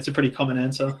there. That's a pretty common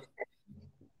answer.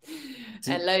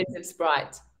 And loads of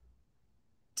Sprite.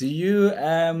 Do you,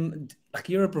 like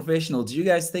you're a professional, do you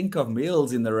guys think of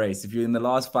meals in the race? If you're in the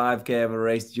last 5K of a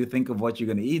race, do you think of what you're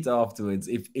going to eat afterwards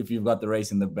if you've got the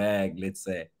race in the bag, let's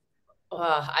say? Oh,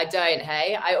 I don't,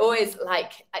 hey.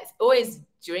 It's always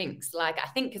drinks. Like, I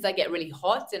think because I get really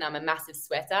hot and I'm a massive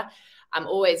sweater, I'm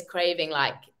always craving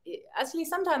actually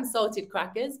sometimes salted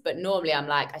crackers, but normally I'm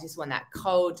like, I just want that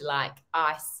cold, like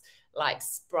ice, like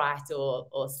Sprite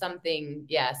or something.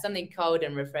 Yeah, something cold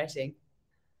and refreshing.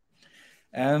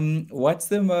 What's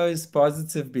the most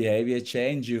positive behavior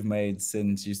change you've made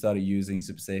since you started using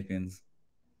Super Sapiens?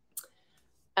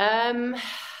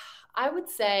 I would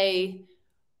say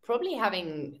probably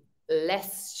having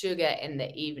less sugar in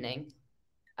the evening.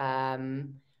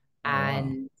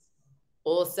 And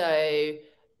also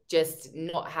just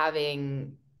not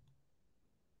having,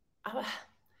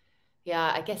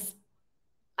 I guess,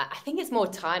 I think it's more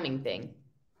timing thing.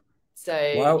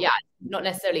 So not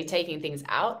necessarily taking things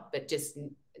out, but just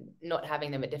not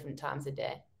having them at different times of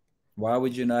day. Why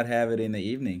would you not have it in the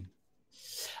evening?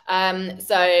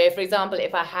 So for example,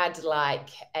 if I had like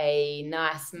a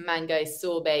nice mango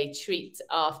sorbet treat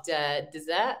after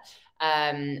dessert,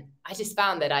 I just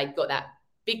found that I got that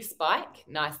big spike,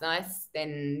 nice,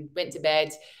 then went to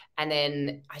bed, and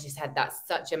then I just had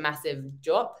such a massive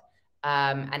drop,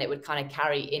 and it would kind of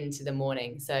carry into the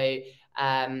morning. So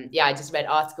I just read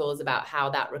articles about how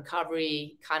that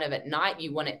recovery kind of at night,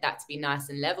 you want that to be nice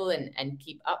and level and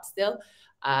keep up still.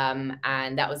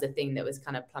 And that was the thing that was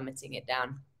kind of plummeting it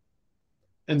down.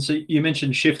 And so you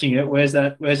mentioned shifting it. Where's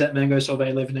that mango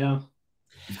sorbet live now?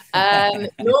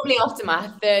 Normally after my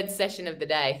third session of the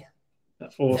day.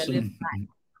 That's awesome. So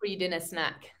pre-dinner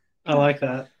snack. I like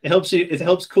that. It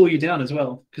helps cool you down as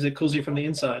well because it cools you from the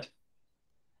inside.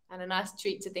 And a nice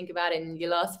treat to think about in your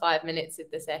last 5 minutes of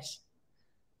the sesh.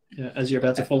 Yeah, as you're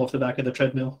about to fall off the back of the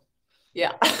treadmill.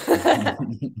 Yeah.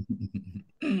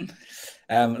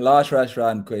 Last rush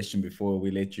round question before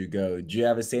we let you go. Do you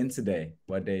have a sensor day?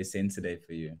 What day is sensor day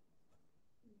for you?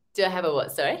 Do I have a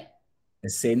what? Sorry? A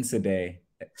sensor day.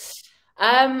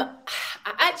 I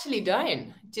actually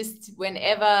don't. Just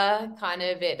whenever kind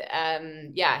of it,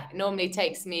 it normally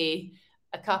takes me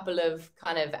a couple of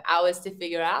kind of hours to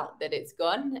figure out that it's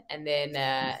gone. And then,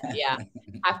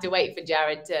 have to wait for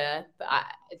Jared to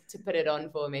put it on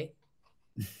for me.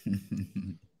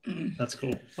 That's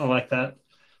cool. I like that.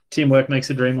 Teamwork makes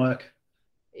the dream work.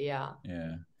 Yeah.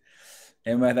 Yeah.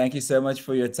 Emma, thank you so much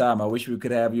for your time. I wish we could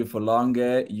have you for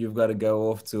longer. You've got to go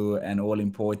off to an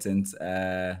all-important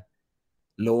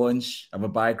launch of a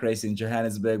bike race in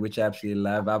Johannesburg, which I absolutely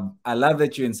love. I love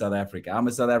that you're in South Africa. I'm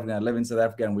a South African. I live in South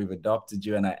Africa, and we've adopted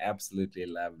you, and I absolutely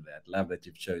love that. Love that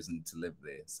you've chosen to live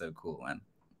there. So cool, man.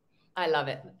 I love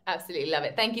it. Absolutely love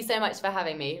it. Thank you so much for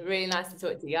having me. Really nice to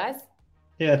talk to you guys.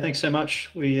 Yeah, thanks so much.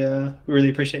 We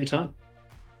really appreciate your time.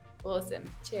 Awesome.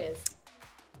 Cheers.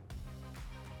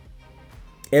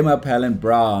 Emma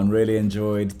Pallant-Browne, really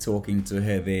enjoyed talking to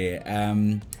her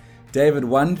there. David,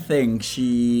 one thing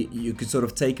you could sort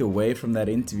of take away from that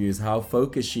interview is how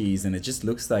focused she is, and it just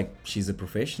looks like she's a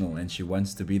professional and she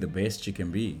wants to be the best she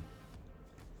can be.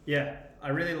 Yeah, I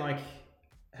really like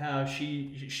how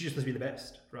she just wants to be the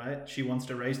best, right? She wants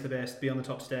to race the best, be on the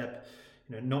top step,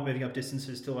 not moving up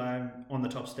distances till I'm on the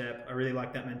top step. I really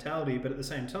like that mentality, but at the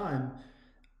same time,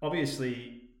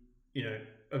 obviously,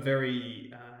 a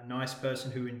very nice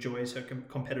person who enjoys her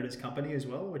competitors' company as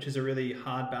well, which is a really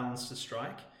hard balance to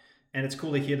strike. And it's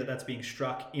cool to hear that that's being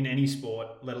struck in any sport,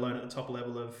 let alone at the top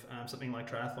level of something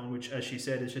like triathlon, which, as she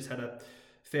said, has just had a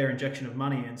fair injection of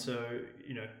money. And so,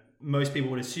 most people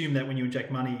would assume that when you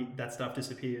inject money, that stuff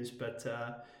disappears. But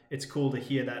it's cool to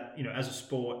hear that, as a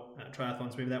sport,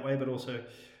 triathlons move that way. But also,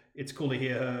 it's cool to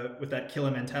hear her with that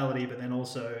killer mentality, but then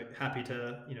also happy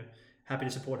to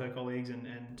support her colleagues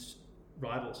and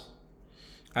rivals.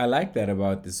 I like that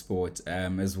about the sport.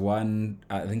 As one,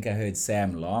 I think I heard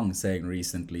Sam Long saying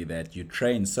recently that you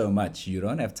train so much, you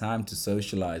don't have time to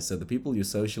socialize. So the people you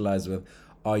socialize with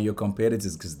are your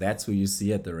competitors because that's who you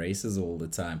see at the races all the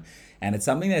time. And it's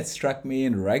something that struck me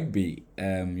in rugby.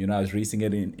 I was reading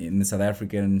it in the South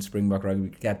African Springbok rugby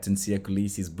captain Siya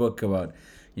Kolisi's book about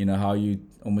how you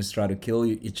almost try to kill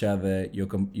each other,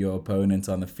 your opponents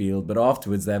on the field, but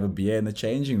afterwards they have a beer in the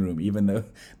changing room, even though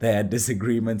they had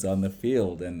disagreements on the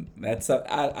field, and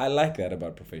I like that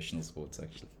about professional sports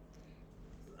actually.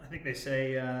 I think they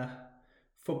say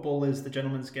football is the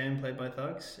gentleman's game played by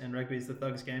thugs, and rugby is the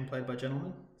thugs' game played by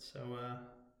gentlemen. So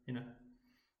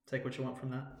take what you want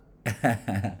from that.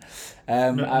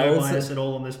 No bias at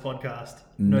all on this podcast.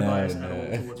 No bias at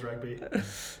all towards rugby.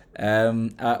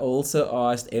 I also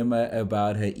asked Emma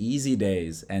about her easy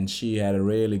days, and she had a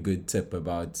really good tip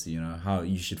about how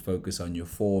you should focus on your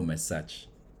form as such.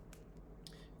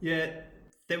 Yeah,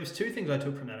 there was two things I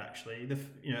took from that actually.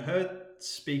 Her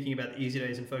speaking about the easy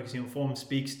days and focusing on form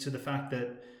speaks to the fact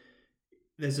that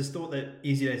there's this thought that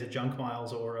easy days are junk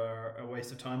miles or are a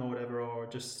waste of time or whatever, or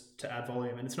just to add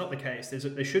volume. And it's not the case.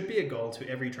 There should be a goal to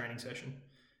every training session.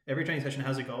 Every training session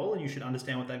has a goal, and you should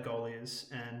understand what that goal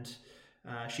is. And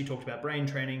she talked about brain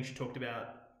training. She talked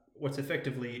about what's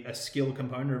effectively a skill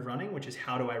component of running, which is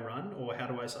how do I run or how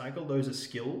do I cycle? Those are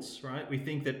skills, right? We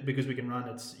think that because we can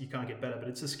run, you can't get better, but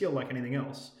it's a skill like anything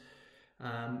else.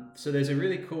 So there's a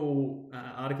really cool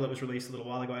article that was released a little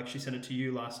while ago. I actually sent it to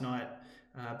you last night.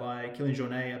 By Kylian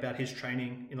Jornet about his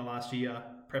training in the last year,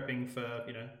 prepping for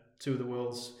two of the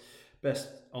world's best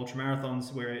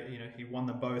ultramarathons, where he won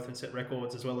them both and set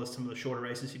records, as well as some of the shorter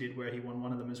races he did where he won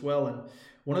one of them as well. And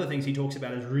one of the things he talks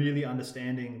about is really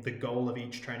understanding the goal of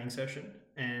each training session.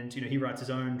 And he writes his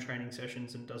own training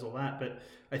sessions and does all that. But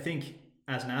I think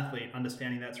as an athlete,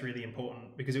 understanding that's really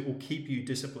important because it will keep you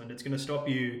disciplined. It's going to stop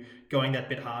you going that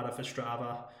bit harder for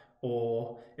Strava,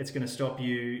 or it's going to stop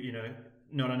you,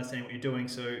 not understanding what you're doing.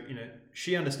 So,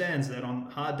 she understands that on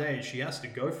hard days, she has to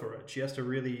go for it. She has to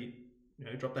really,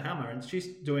 drop the hammer. And she's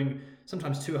doing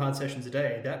sometimes 2 hard sessions a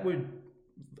day. That would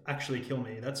actually kill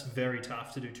me. That's very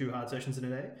tough to do 2 hard sessions in a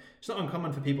day. It's not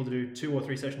uncommon for people to do 2 or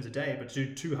 3 sessions a day, but to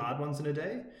do 2 hard ones in a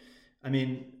day, I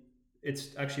mean,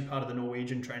 it's actually part of the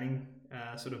Norwegian training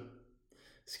sort of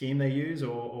scheme they use,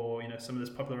 or some of this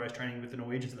popularized training with the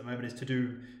Norwegians at the moment is to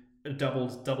do a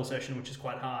double session, which is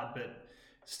quite hard, but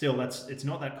still, it's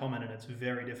not that common and it's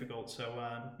very difficult. So,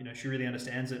 she really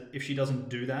understands that if she doesn't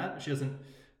do that, she doesn't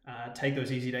take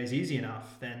those easy days easy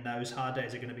enough, then those hard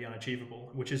days are going to be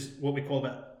unachievable, which is what we call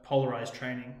about polarized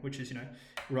training, which is,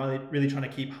 really trying to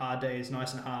keep hard days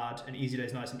nice and hard and easy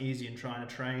days nice and easy and trying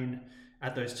to train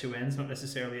at those two ends, not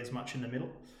necessarily as much in the middle.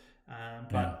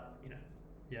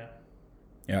 Yeah.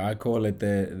 Yeah, I call it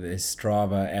the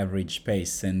Strava average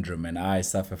pace syndrome, and I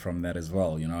suffer from that as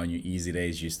well. On your easy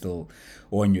days, or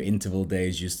on your interval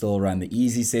days, you still run the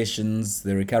easy sessions,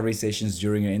 the recovery sessions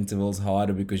during your intervals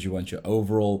harder because you want your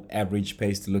overall average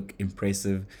pace to look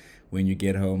impressive when you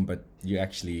get home, but you're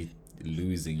actually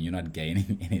losing. You're not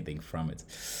gaining anything from it.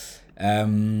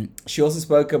 She also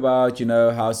spoke about,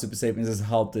 how Super Sapiens has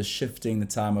helped her shifting the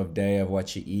time of day of what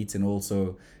she eats and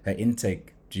also her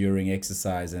intake during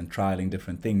exercise and trialing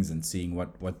different things and seeing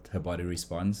what her body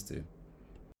responds to.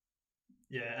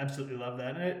 Yeah, absolutely love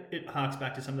that. And it harks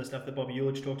back to some of the stuff that Bobby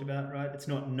Eulich talked about, right? It's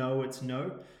not no, it's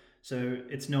no. So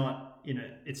it's not,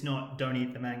 it's not don't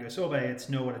eat the mango sorbet, it's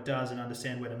know what it does and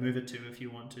understand where to move it to if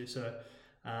you want to. So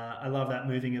I love that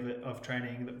moving of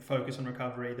training, the focus on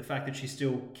recovery, the fact that she's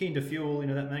still keen to fuel,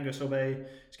 that mango sorbet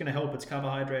is going to help. It's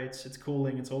carbohydrates, it's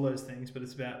cooling, it's all those things, but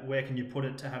it's about where can you put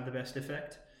it to have the best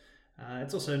effect.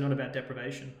 It's also not about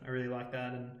deprivation. I really like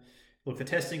that. And look, the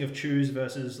testing of chews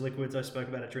versus liquids, I spoke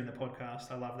about it during the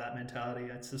podcast. I love that mentality.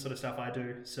 That's the sort of stuff I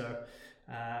do. So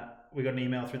we got an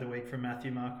email through the week from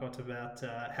Matthew Marcotte about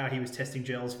how he was testing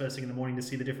gels first thing in the morning to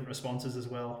see the different responses as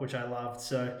well, which I loved.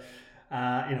 So,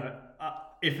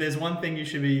 if there's one thing you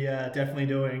should be definitely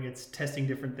doing, it's testing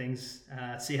different things,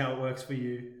 see how it works for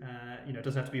you. It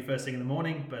doesn't have to be first thing in the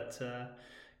morning, but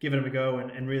give it a go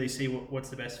and really see what's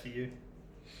the best for you.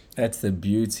 That's the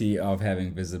beauty of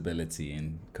having visibility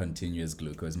and continuous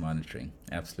glucose monitoring.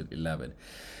 Absolutely love it.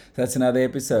 That's another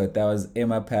episode. That was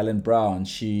Emma Pallant-Browne.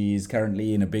 She's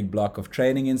currently in a big block of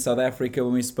training in South Africa.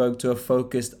 When we spoke to her,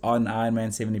 focused on Ironman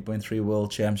 70.3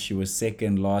 World Champs. She was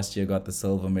second last year, got the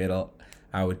silver medal.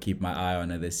 I would keep my eye on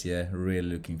her this year. Really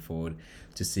looking forward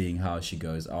to seeing how she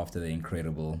goes after the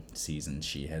incredible season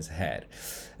she has had.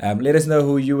 Let us know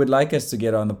who you would like us to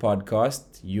get on the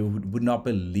podcast. You would not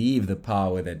believe the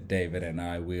power that David and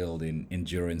I wield in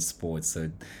endurance sports.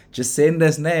 So just send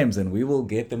us names and we will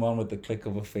get them on with the click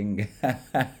of a finger.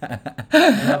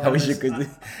 I wish you could.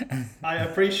 I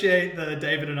appreciate the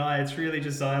David and I. It's really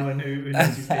just Zylan who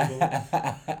knows these people.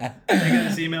 They get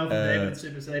this email from David at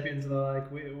Super Sapiens. They're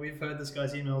like, we've heard this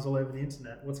guy's emails all over the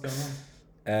internet. What's going on?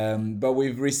 But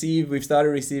we've started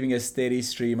receiving a steady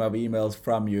stream of emails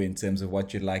from you in terms of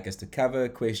what you'd like us to cover,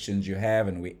 questions you have,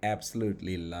 and we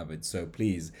absolutely love it. So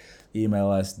please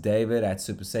email us,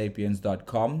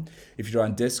 david@supersapiens.com. If you're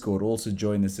on Discord, also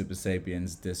join the Super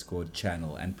Sapiens Discord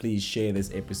channel. And please share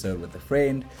this episode with a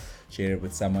friend, share it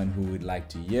with someone who would like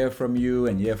to hear from you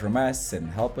and hear from us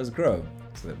and help us grow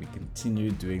so that we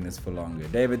continue doing this for longer.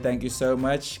 David, thank you so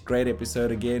much. Great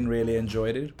episode again. Really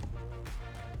enjoyed it.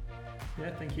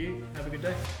 Yeah, thank you. Have a good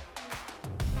day.